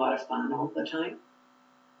have a lot of fun all the time.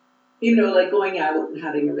 Like going out and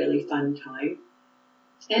having a really fun time.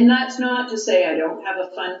 And that's not to say I don't have a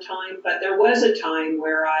fun time, but there was a time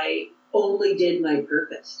where I only did my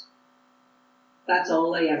purpose. That's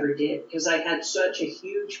all I ever did, because I had such a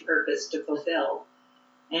huge purpose to fulfill.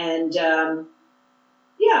 And,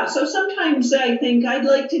 so sometimes I think I'd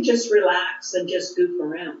like to just relax and just goof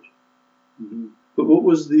around. Mm-hmm. But what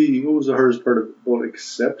was the hardest part about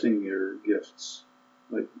accepting your gifts?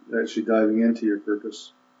 Like actually diving into your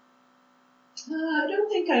purpose? I don't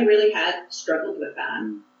think I really had struggled with that.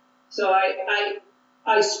 Mm. So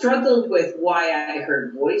I struggled with why I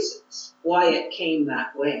heard voices, why it came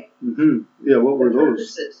that way. Mm-hmm. Yeah, what were those? The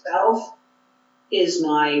purpose itself is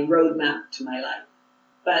my roadmap to my life.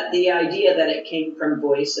 But the idea that it came from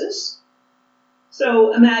voices.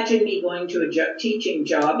 So imagine me going to a teaching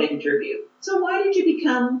job interview. So why did you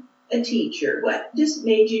become a teacher? What just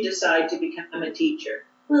made you decide to become a teacher?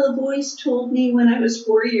 Well, a voice told me when I was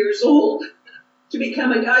 4 years old to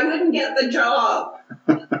become I wouldn't get the job.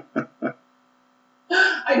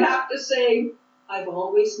 I'd have to say, I've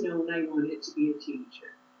always known I wanted to be a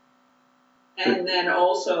teacher. And then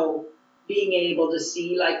also being able to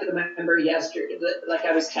see, remember yesterday, like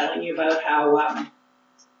I was telling you about how,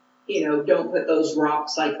 don't put those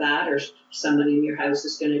rocks like that or someone in your house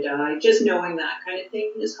is going to die. Just knowing that kind of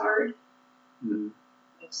thing is hard. Mm-hmm.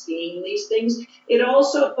 Seeing these things. It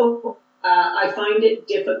also, I find it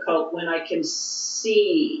difficult when I can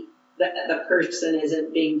see that the person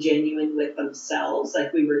isn't being genuine with themselves,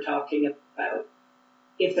 like we were talking about,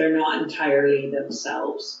 if they're not entirely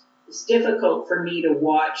themselves. It's difficult for me to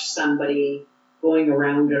watch somebody going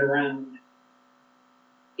around and around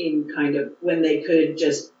in kind of when they could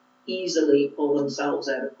just easily pull themselves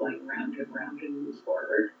out of going round and round and move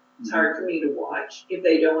forward. It's hard for me to watch if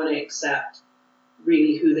they don't want to accept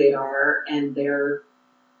really who they are and their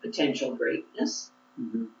potential greatness.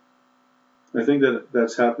 Mm-hmm. I think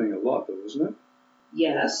that's happening a lot, though, isn't it?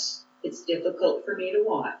 Yes, it's difficult for me to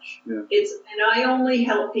watch. Yeah. And I only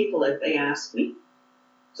help people if they ask me.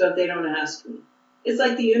 So if they don't ask me, it's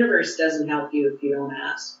like the universe doesn't help you if you don't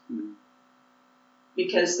ask. Mm-hmm.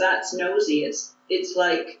 Because that's nosy. It's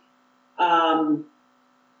like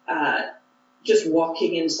just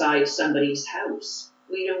walking inside somebody's house.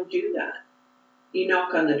 We don't do that. You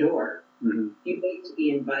knock on the door. Mm-hmm. You wait to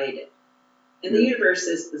be invited. And the universe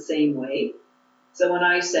is the same way. So when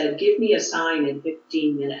I said, give me a sign in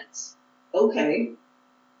 15 minutes, okay.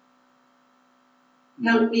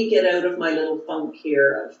 Help me get out of my little funk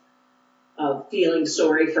here of feeling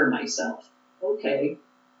sorry for myself. Okay.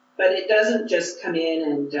 But it doesn't just come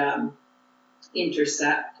in and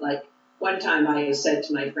intercept like, one time I said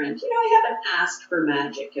to my friend, I haven't asked for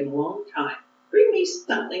magic in a long time. Bring me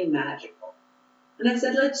something magical. And I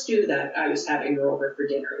said, let's do that. I was having her over for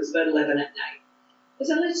dinner. It was about 11 at night. I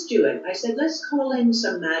said, let's do it. I said, let's call in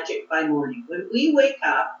some magic by morning. When we wake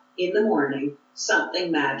up in the morning,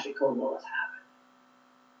 something magical will have happened.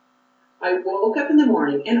 I woke up in the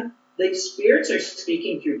morning, and the spirits are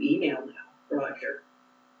speaking through email now, Roger.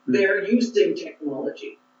 They're using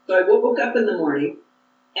technology. So I woke up in the morning,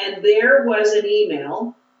 and there was an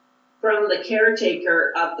email from the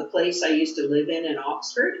caretaker of the place I used to live in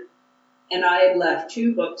Oxford. And I had left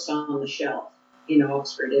 2 books on the shelf in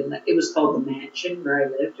Oxford. And it was called The Mansion where I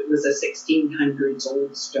lived. It was a 1600s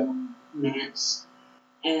old stone manse.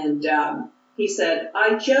 And he said,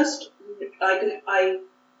 I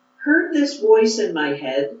heard this voice in my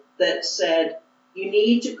head that said, you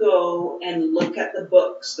need to go and look at the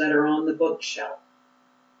books that are on the bookshelf.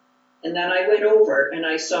 And then I went over and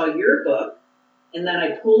I saw your book, and then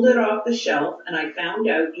I pulled it off the shelf, and I found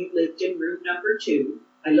out you lived in room number 2.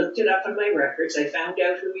 I looked it up on my records. I found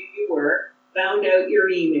out who you were, found out your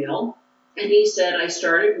email, and he said, I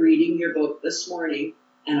started reading your book this morning,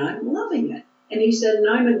 and I'm loving it. And he said, and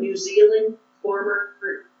I'm a New Zealand former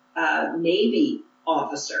Navy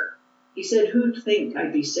officer. He said, who'd think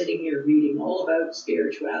I'd be sitting here reading all about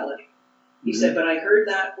spirituality? He said, but I heard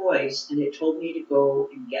that voice, and it told me to go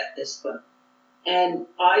and get this book. And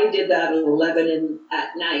I did that at 11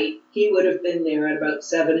 at night. He would have been there at about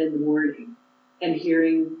 7 in the morning and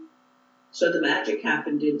hearing. So the magic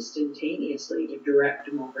happened instantaneously to direct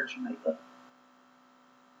him over to my book.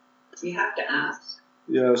 You have to ask.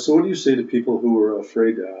 Yeah, so what do you say to people who are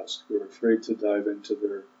afraid to ask, who are afraid to dive into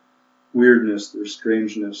their weirdness, their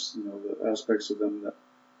strangeness, the aspects of them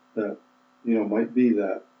that might be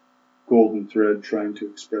that golden thread trying to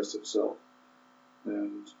express itself,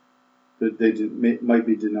 and that they might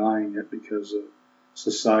be denying it because of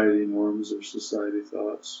society norms or society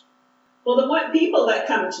thoughts? Well, the people that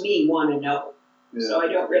come to me want to know. Yeah. So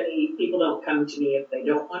people don't come to me if they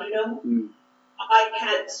don't want to know. Mm. I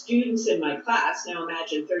had students in my class, now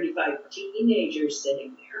imagine 35 teenagers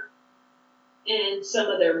sitting there, and some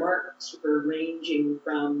of their marks were ranging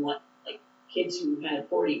from like kids who had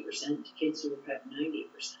 40% to kids who had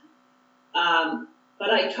 90%. But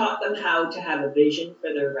I taught them how to have a vision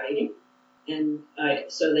for their writing. And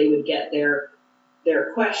so they would get their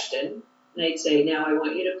question, and I'd say, now I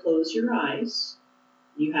want you to close your eyes.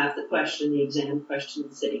 You have the question, the exam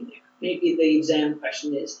question sitting there. Maybe the exam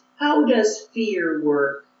question is, how does fear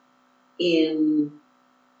work in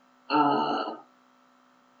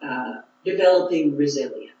developing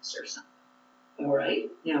resilience or something? All right,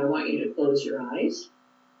 now I want you to close your eyes,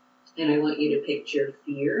 and I want you to picture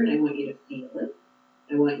fear, and I want you to feel it.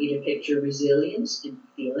 I want you to picture resilience and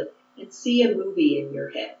feel it, and see a movie in your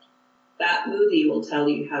head. That movie will tell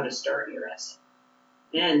you how to start your essay.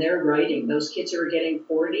 Man, they're writing. Those kids who are getting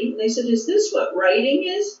 40, and they said, is this what writing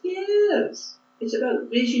is? Yes. It's about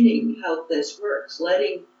visioning how this works,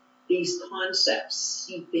 letting these concepts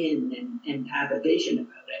seep in and have a vision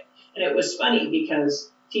about it. And it was funny because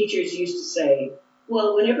teachers used to say,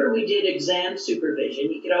 well, whenever we did exam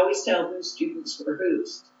supervision, you could always tell whose students were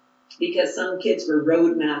whose. Because some kids were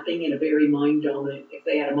road mapping in a very mind-dominant, if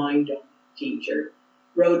they had a mind-dominant teacher,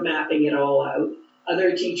 road mapping it all out.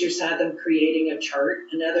 Other teachers had them creating a chart,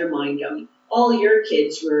 another mind-dominant. All your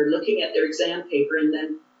kids were looking at their exam paper and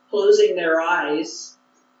then closing their eyes,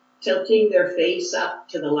 tilting their face up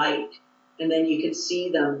to the light, and then you could see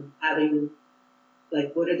them having,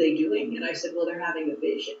 like, what are they doing? And I said, well, they're having a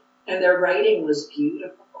vision. And their writing was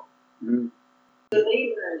beautiful. Mm-hmm. So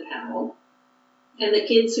they learned how. And the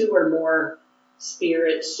kids who were more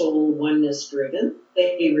spirit, soul, oneness driven,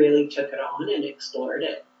 they really took it on and explored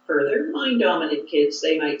it further. Mind-dominant kids,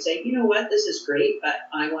 they might say, you know what, this is great, but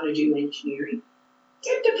I want to do engineering.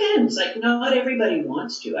 It depends. Like, not everybody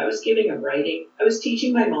wants to. I was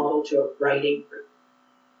teaching my model to a writing group.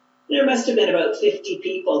 There must have been about 50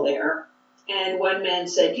 people there. And one man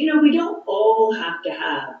said, we don't all have to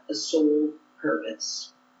have a soul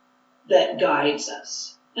purpose that guides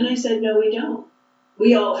us. And I said, no, we don't.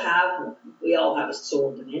 We all have one. We all have a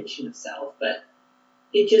soul dimension of self, but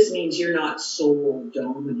it just means you're not soul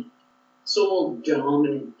dominant. Soul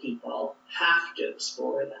dominant people have to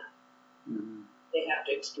explore that. Mm-hmm. They have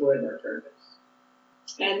to explore their purpose.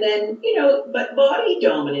 And then, but body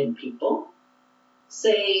dominant people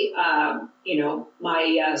say,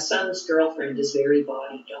 my son's girlfriend is very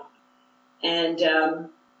body dominant. And,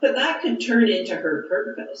 but that could turn into her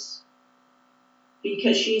purpose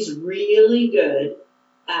because she's really good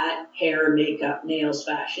at hair, makeup, nails,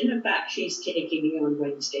 fashion. In fact, she's taking me on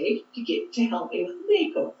Wednesday to help me with a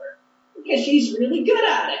makeover. because she's really good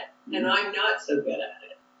at it, and I'm not so good at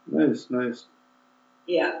it. Nice.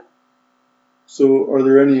 Yeah. So are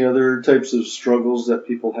there any other types of struggles that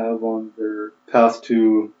people have on their path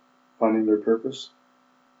to finding their purpose?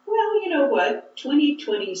 Well, you know what?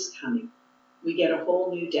 2020 is coming. We get a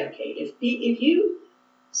whole new decade. If you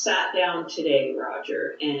sat down today,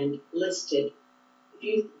 Roger, and listed, if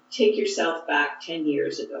you take yourself back 10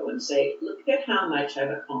 years ago and say, look at how much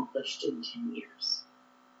I've accomplished in 10 years,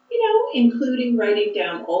 including writing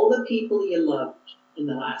down all the people you loved in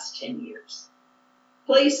the last 10 years,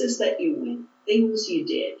 places that you went, things you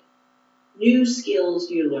did, new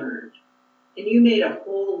skills you learned, and you made a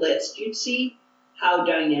whole list, you'd see how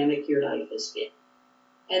dynamic your life has been.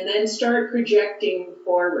 And then start projecting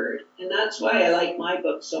forward. And that's why I like my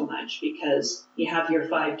book so much, because you have your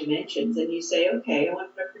 5 dimensions and you say, okay, I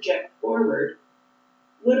want to project forward.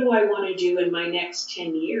 What do I want to do in my next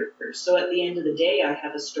 10 years? So at the end of the day, I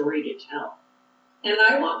have a story to tell. And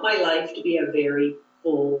I want my life to be a very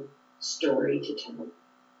full story to tell.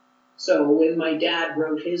 So when my dad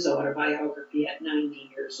wrote his autobiography at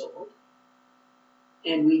 90 years old,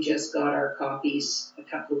 and we just got our copies a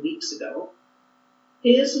couple of weeks ago,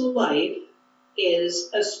 his life is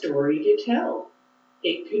a story to tell.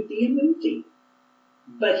 It could be a movie.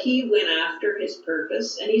 But he went after his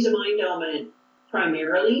purpose, and he's a mind dominant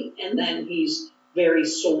primarily, and then he's very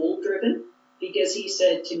soul driven, because he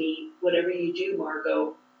said to me, whatever you do,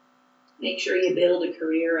 Margot, make sure you build a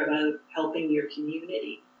career about helping your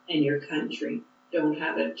community and your country. Don't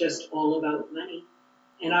have it just all about money.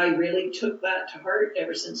 And I really took that to heart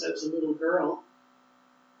ever since I was a little girl.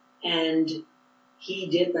 And he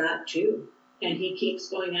did that too. And he keeps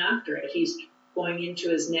going after it. He's going into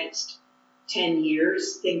his next 10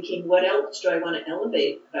 years thinking, what else do I want to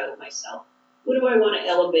elevate about myself? What do I want to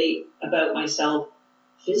elevate about myself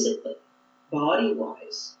physically,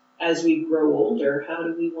 body-wise? As we grow older, how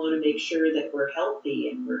do we want to make sure that we're healthy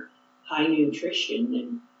and we're high nutrition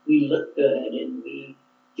and we look good and we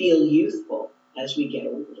feel youthful as we get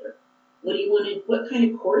older? What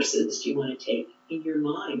kind of courses do you want to take in your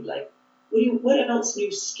mind? Like, what else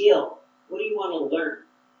new skill? What do you want to learn?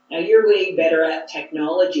 Now, you're way better at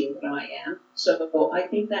technology than I am, so I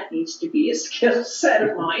think that needs to be a skill set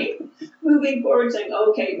of mine. Moving forward, saying,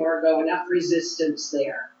 okay, Margot, enough resistance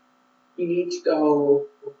there. You need to go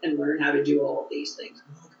and learn how to do all of these things.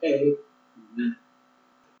 Okay.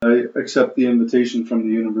 I accept the invitation from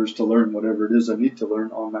the universe to learn whatever it is I need to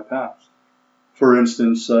learn on my path. For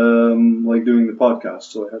instance, like doing the podcast,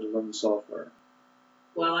 so I had to learn the software.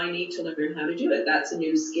 Well, I need to learn how to do it. That's a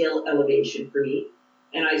new skill elevation for me.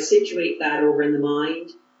 And I situate that over in the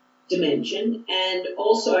mind dimension. And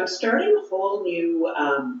also, I'm starting a whole new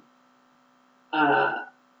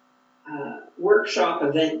workshop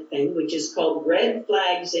event thing, which is called Red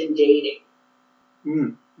Flags in Dating.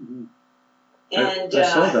 Mm-hmm. And I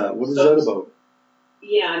saw that. What is that about?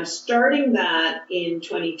 Yeah, I'm starting that in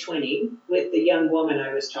 2020 with the young woman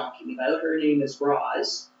I was talking about. Her name is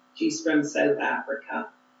Roz. She's from South Africa.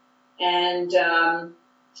 And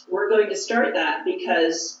we're going to start that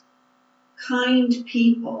because kind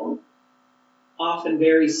people, often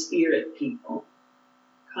very spirit people,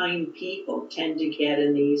 kind people tend to get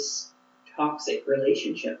in these toxic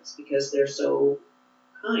relationships because they're so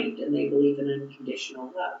kind and they believe in unconditional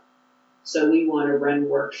love. So we want to run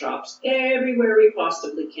workshops everywhere we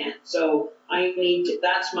possibly can. So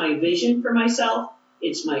that's my vision for myself.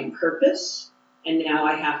 It's my purpose. And now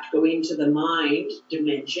I have to go into the mind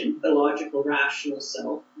dimension, the logical, rational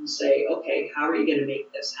self, and say, okay, how are you going to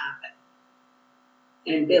make this happen?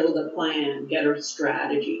 And build a plan, get a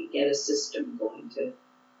strategy, get a system going to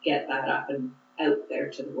get that up and out there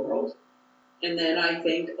to the world. And then I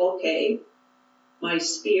think, okay, my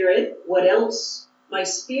spirit, what else? My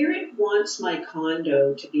spirit wants my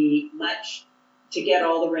condo to get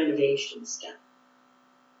all the renovations done.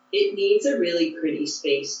 It needs a really pretty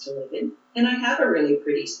space to live in. And I have a really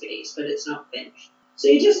pretty space, but it's not finished. So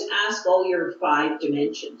you just ask all your 5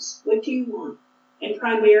 dimensions, what do you want? And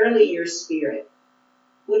primarily your spirit.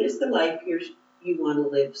 What is the life you want to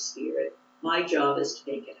live, spirit? My job is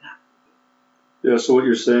to make it happen. Yeah, so what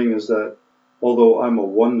you're saying is that although I'm a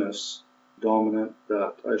oneness dominant,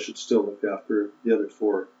 that I should still look after the other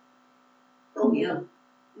 4. Oh, yeah.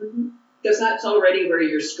 Mm-hmm. Because that's already where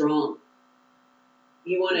you're strong.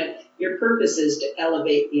 Your purpose is to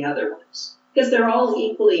elevate the other ones because they're all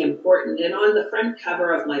equally important. And on the front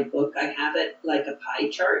cover of my book, I have it like a pie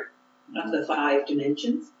chart of the 5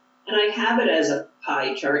 dimensions. And I have it as a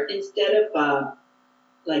pie chart instead of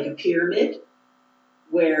like a pyramid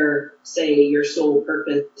where, say, your soul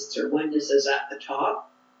purpose or oneness is at the top.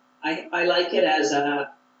 I like it as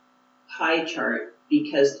a pie chart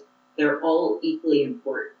because they're all equally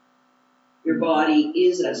important. Your body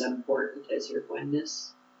is as important as your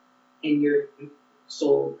oneness and your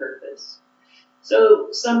soul purpose. So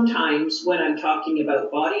sometimes when I'm talking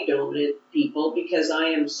about body dominant people, because I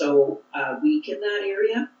am so weak in that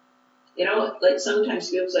area, like sometimes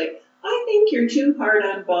people's like, I think you're too hard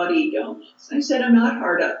on body dominance. I said, I'm not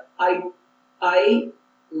hard on. I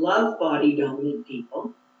love body dominant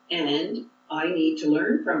people, and I need to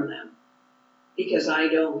learn from them because I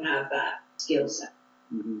don't have that skill set.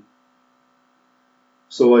 Mm-hmm.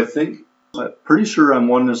 So I'm pretty sure I'm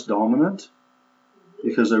oneness dominant,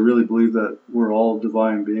 because I really believe that we're all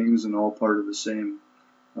divine beings and all part of the same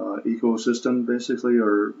ecosystem, basically,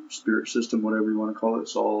 or spirit system, whatever you want to call it.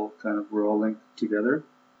 It's all we're all linked together.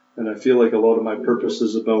 And I feel like a lot of my purpose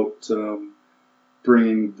is about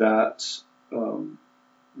bringing that,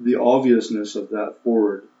 the obviousness of that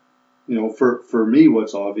forward. For me,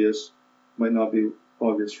 what's obvious might not be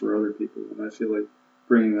obvious for other people. And I feel like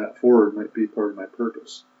bringing that forward might be part of my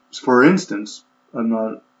purpose. For instance, I'm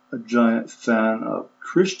not a giant fan of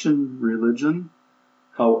Christian religion.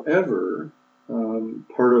 However,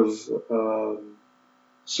 part of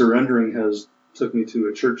surrendering took me to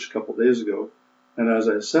a church a couple days ago. And as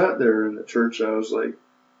I sat there in the church, I was like,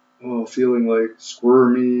 feeling like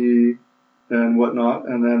squirmy and whatnot.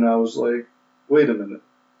 And then I was like, wait a minute.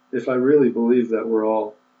 If I really believe that we're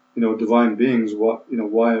all, divine beings, what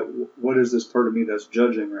is this part of me that's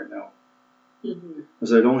judging right now? Mm-hmm.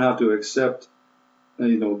 Because I don't have to accept,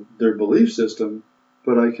 their belief system,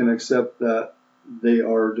 but I can accept that they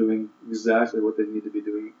are doing exactly what they need to be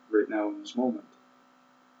doing right now in this moment.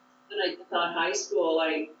 When I thought high school,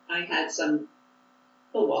 I had some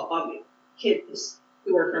kids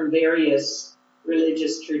who were from various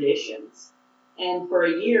religious traditions. And for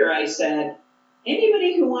a year I said,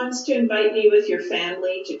 anybody who wants to invite me with your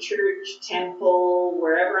family to church, temple,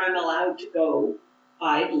 wherever I'm allowed to go,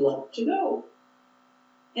 I'd love to go.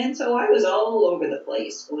 And so I was all over the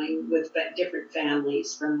place, going with different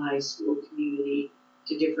families from my school community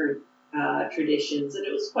to different traditions, and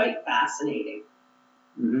it was quite fascinating.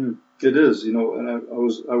 Mm-hmm. It is, and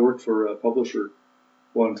I worked for a publisher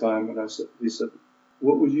one time, and he said,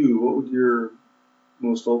 what would your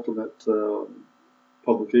most ultimate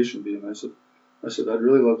publication be? And I said, I'd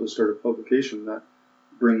really love to start a publication that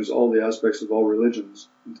brings all the aspects of all religions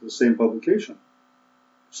into the same publication,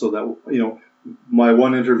 so that my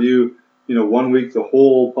one interview, 1 week, the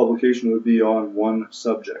whole publication would be on one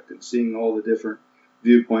subject and seeing all the different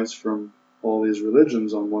viewpoints from all these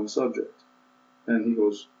religions on one subject. And he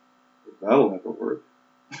goes, that'll never work.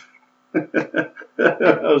 I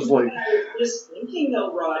was like, I was just thinking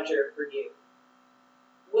though, Roger, for you,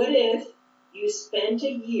 what if you spent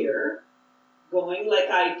a year going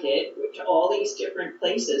like I did to all these different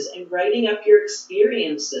places and writing up your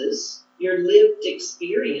experiences, your lived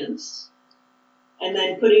experience, and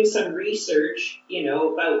then putting some research,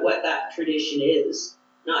 about what that tradition is,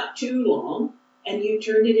 not too long, and you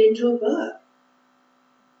turned it into a book.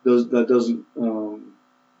 That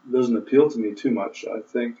doesn't appeal to me too much. I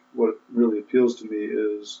think what really appeals to me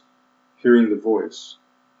is hearing the voice,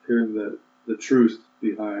 hearing the truth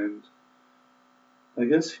behind, I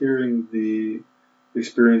guess, hearing the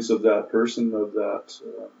experience of that person, of that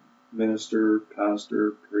minister,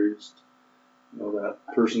 pastor, priest, that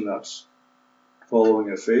person that's following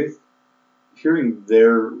a faith, hearing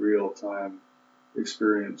their real-time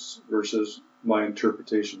experience versus my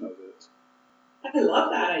interpretation of it. I love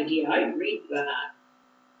that idea. I'd read that.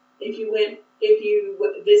 If you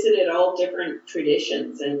visited all different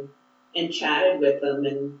traditions and chatted with them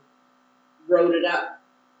and wrote it up,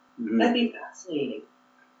 Mm-hmm. That'd be fascinating.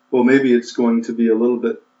 Well, maybe it's going to be a little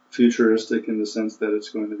bit futuristic in the sense that it's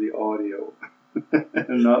going to be audio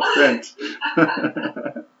and not print.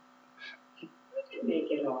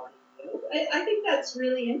 Make it audio. I think that's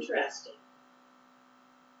really interesting.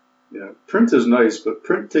 Yeah, print is nice, but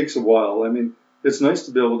print takes a while. I mean, it's nice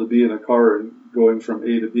to be able to be in a car and going from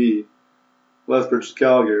A to B, Lethbridge to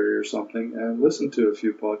Calgary or something, and listen to a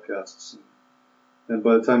few podcasts. And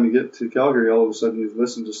by the time you get to Calgary, all of a sudden you've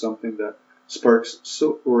listened to something that sparks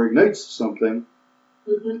or ignites something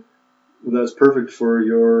that's perfect for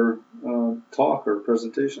your talk or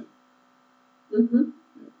presentation. Mm-hmm.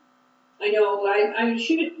 I know I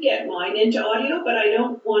should get mine into audio, but I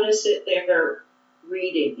don't want to sit there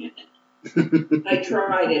reading it. I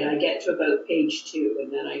tried it. I get to about page 2,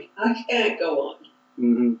 and then I can't go on.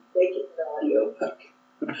 Mm-hmm. Make it an audio book.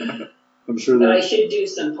 I'm sure but I should do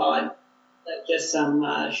some short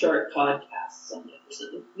podcasts on it or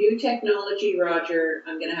something. New technology, Roger.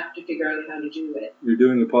 I'm going to have to figure out how to do it. You're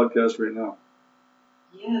doing a podcast right now.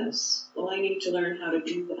 Yes. Well, I need to learn how to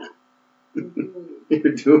do that.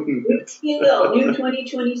 You're doing New it. skill, new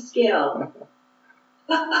 2020 skill.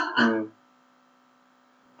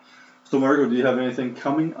 So, Margot, do you have anything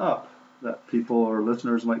coming up that people or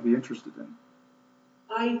listeners might be interested in?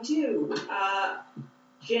 I do.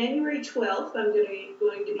 January 12th, I'm going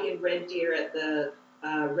to be in Red Deer at the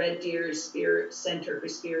Red Deer Spirit Center for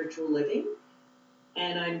Spiritual Living.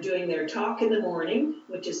 And I'm doing their talk in the morning,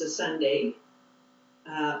 which is a Sunday.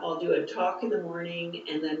 I'll do a talk in the morning,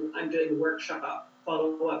 and then I'm doing a workshop,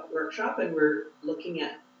 follow-up workshop, and we're looking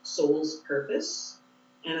at soul's purpose.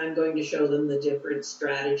 And I'm going to show them the different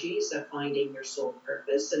strategies of finding your soul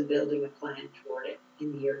purpose and building a plan toward it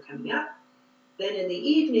in the year coming up. Then in the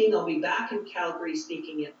evening, I'll be back in Calgary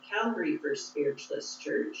speaking at Calgary First Spiritualist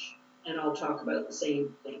Church, and I'll talk about the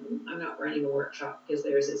same thing. I'm not running a workshop because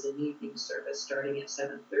theirs is an evening service starting at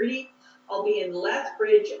 7:30. I'll be in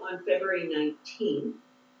Lethbridge on February 19th,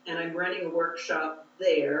 and I'm running a workshop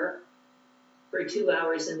there for 2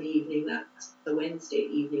 hours in the evening. That's the Wednesday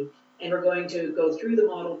evening. And we're going to go through the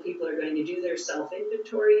model. People are going to do their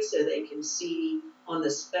self-inventory so they can see on the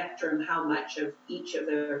spectrum how much of each of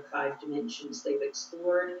their 5 dimensions they've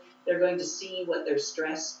explored. They're going to see what their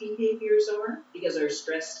stress behaviors are, because our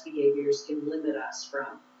stress behaviors can limit us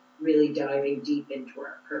from really diving deep into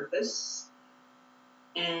our purpose.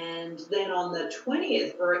 And then on the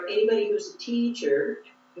 20th, for anybody who's a teacher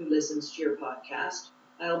who listens to your podcast,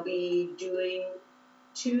 I'll be doing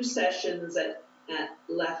 2 sessions at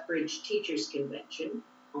Lethbridge Teachers Convention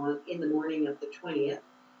in the morning of the 20th.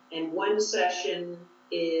 And one session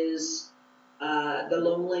is the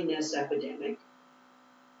loneliness epidemic,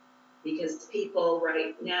 because people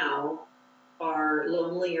right now are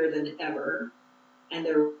lonelier than ever, and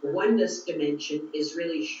their oneness dimension is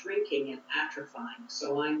really shrinking and atrophying.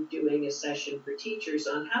 So I'm doing a session for teachers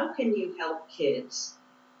on how can you help kids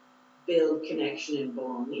build connection and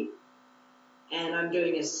belonging. And I'm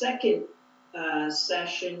doing a second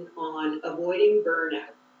session on avoiding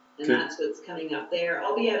burnout. And that's what's coming up there.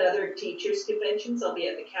 I'll be at other teachers' conventions. I'll be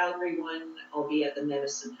at the Calgary one. I'll be at the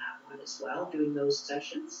Medicine Hat one as well, doing those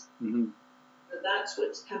sessions. Mm-hmm. So that's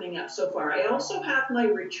what's coming up so far. I also have my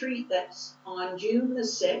retreat that's on June the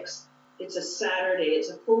 6th. It's a Saturday. It's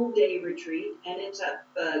a full-day retreat, and it's at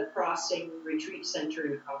the Crossing Retreat Center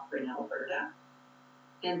in Cochrane, Alberta.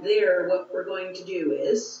 And there, what we're going to do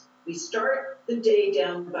is we start the day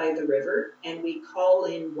down by the river, and we call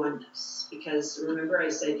in oneness, because remember I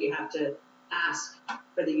said you have to ask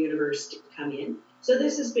for the universe to come in. So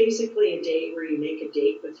this is basically a day where you make a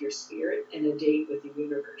date with your spirit and a date with the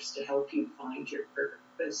universe to help you find your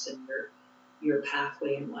purpose and your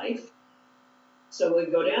pathway in life. So we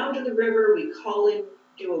go down to the river, we call in,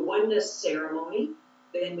 do a oneness ceremony,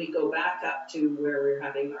 then we go back up to where we're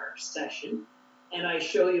having our session. And I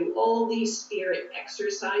show you all these spirit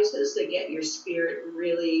exercises that get your spirit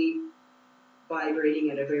really vibrating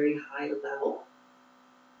at a very high level.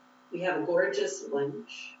 We have a gorgeous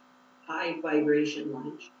lunch, high vibration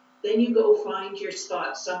lunch. Then you go find your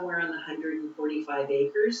spot somewhere on the 145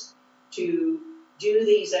 acres to do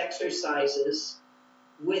these exercises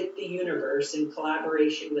with the universe, in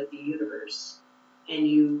collaboration with the universe. And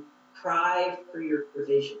you cry for your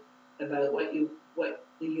vision about what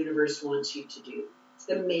the universe wants you to do. It's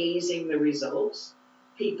amazing, the results.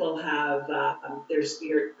 People have their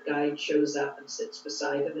spirit guide shows up and sits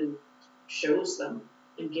beside them and shows them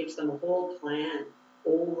and gives them a whole plan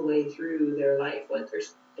all the way through their life, what they're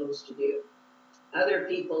supposed to do. Other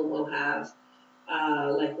people will have,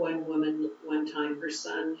 like one woman, one time her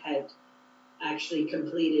son had actually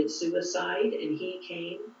completed suicide, and he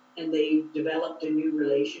came and they developed a new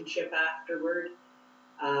relationship afterward.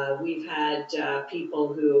 We've had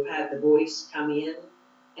people who have had the voice come in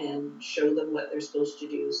and show them what they're supposed to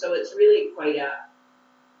do. So it's really quite a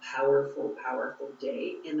powerful, powerful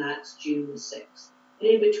day, and that's June the 6th. And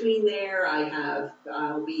in between there,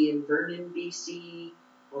 I'll be in Vernon, BC.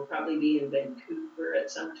 I'll probably be in Vancouver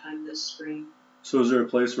at some time this spring. So is there a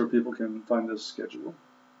place where people can find this schedule?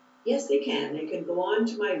 Yes, they can. They can go on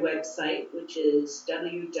to my website, which is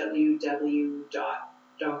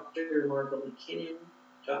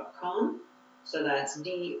www.drmargotmckinnon.com. So that's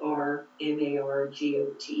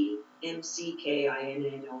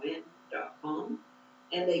drmargotmckinnon.com.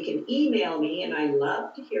 And they can email me, and I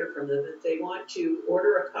love to hear from them. If they want to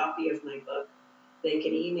order a copy of my book, they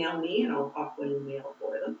can email me, and I'll pop one in the mail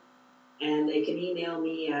for them. And they can email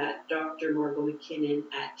me at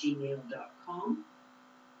drmargotmckinnon@gmail.com.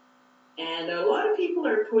 And a lot of people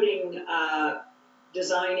are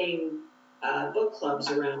designing book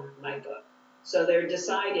clubs around my book. So they're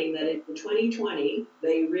deciding that in 2020,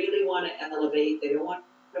 they really want to elevate. They don't want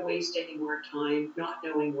to waste any more time not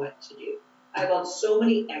knowing what to do. I have so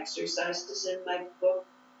many exercises in my book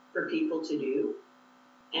for people to do,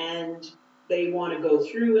 and they want to go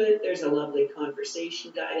through it. There's a lovely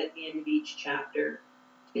conversation guide at the end of each chapter.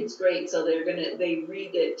 It's great. So they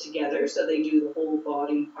read it together. So they do the whole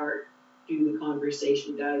body part, do the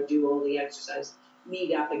conversation guide, do all the exercise,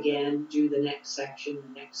 meet up again, do the next section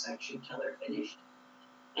till they're finished.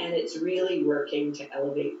 And it's really working to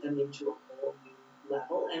elevate them into a whole new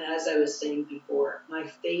level. And as I was saying before, my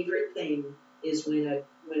favorite thing is when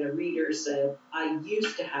a reader said, I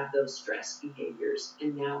used to have those stress behaviors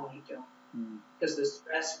and now I don't. Because the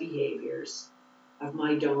stress behaviors of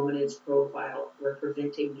my dominance profile were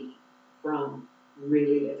preventing me from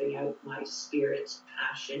really living out my spirit's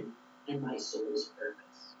passion and my soul's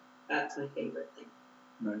purpose. That's my favorite thing.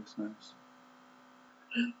 Nice.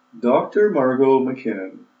 Dr. Margot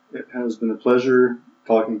McKinnon, it has been a pleasure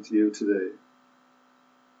talking to you today.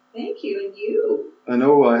 Thank you, and you. I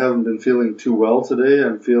know I haven't been feeling too well today.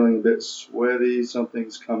 I'm feeling a bit sweaty.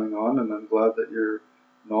 Something's coming on, and I'm glad that you're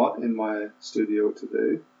not in my studio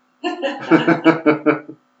today.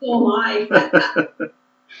 Oh my.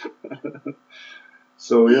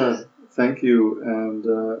 So yeah, thank you, and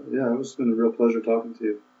it's been a real pleasure talking to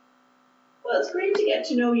you. Well, it's great to get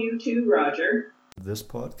to know you too, Roger. This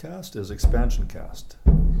podcast is Expansion Cast.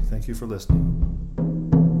 Thank you for listening.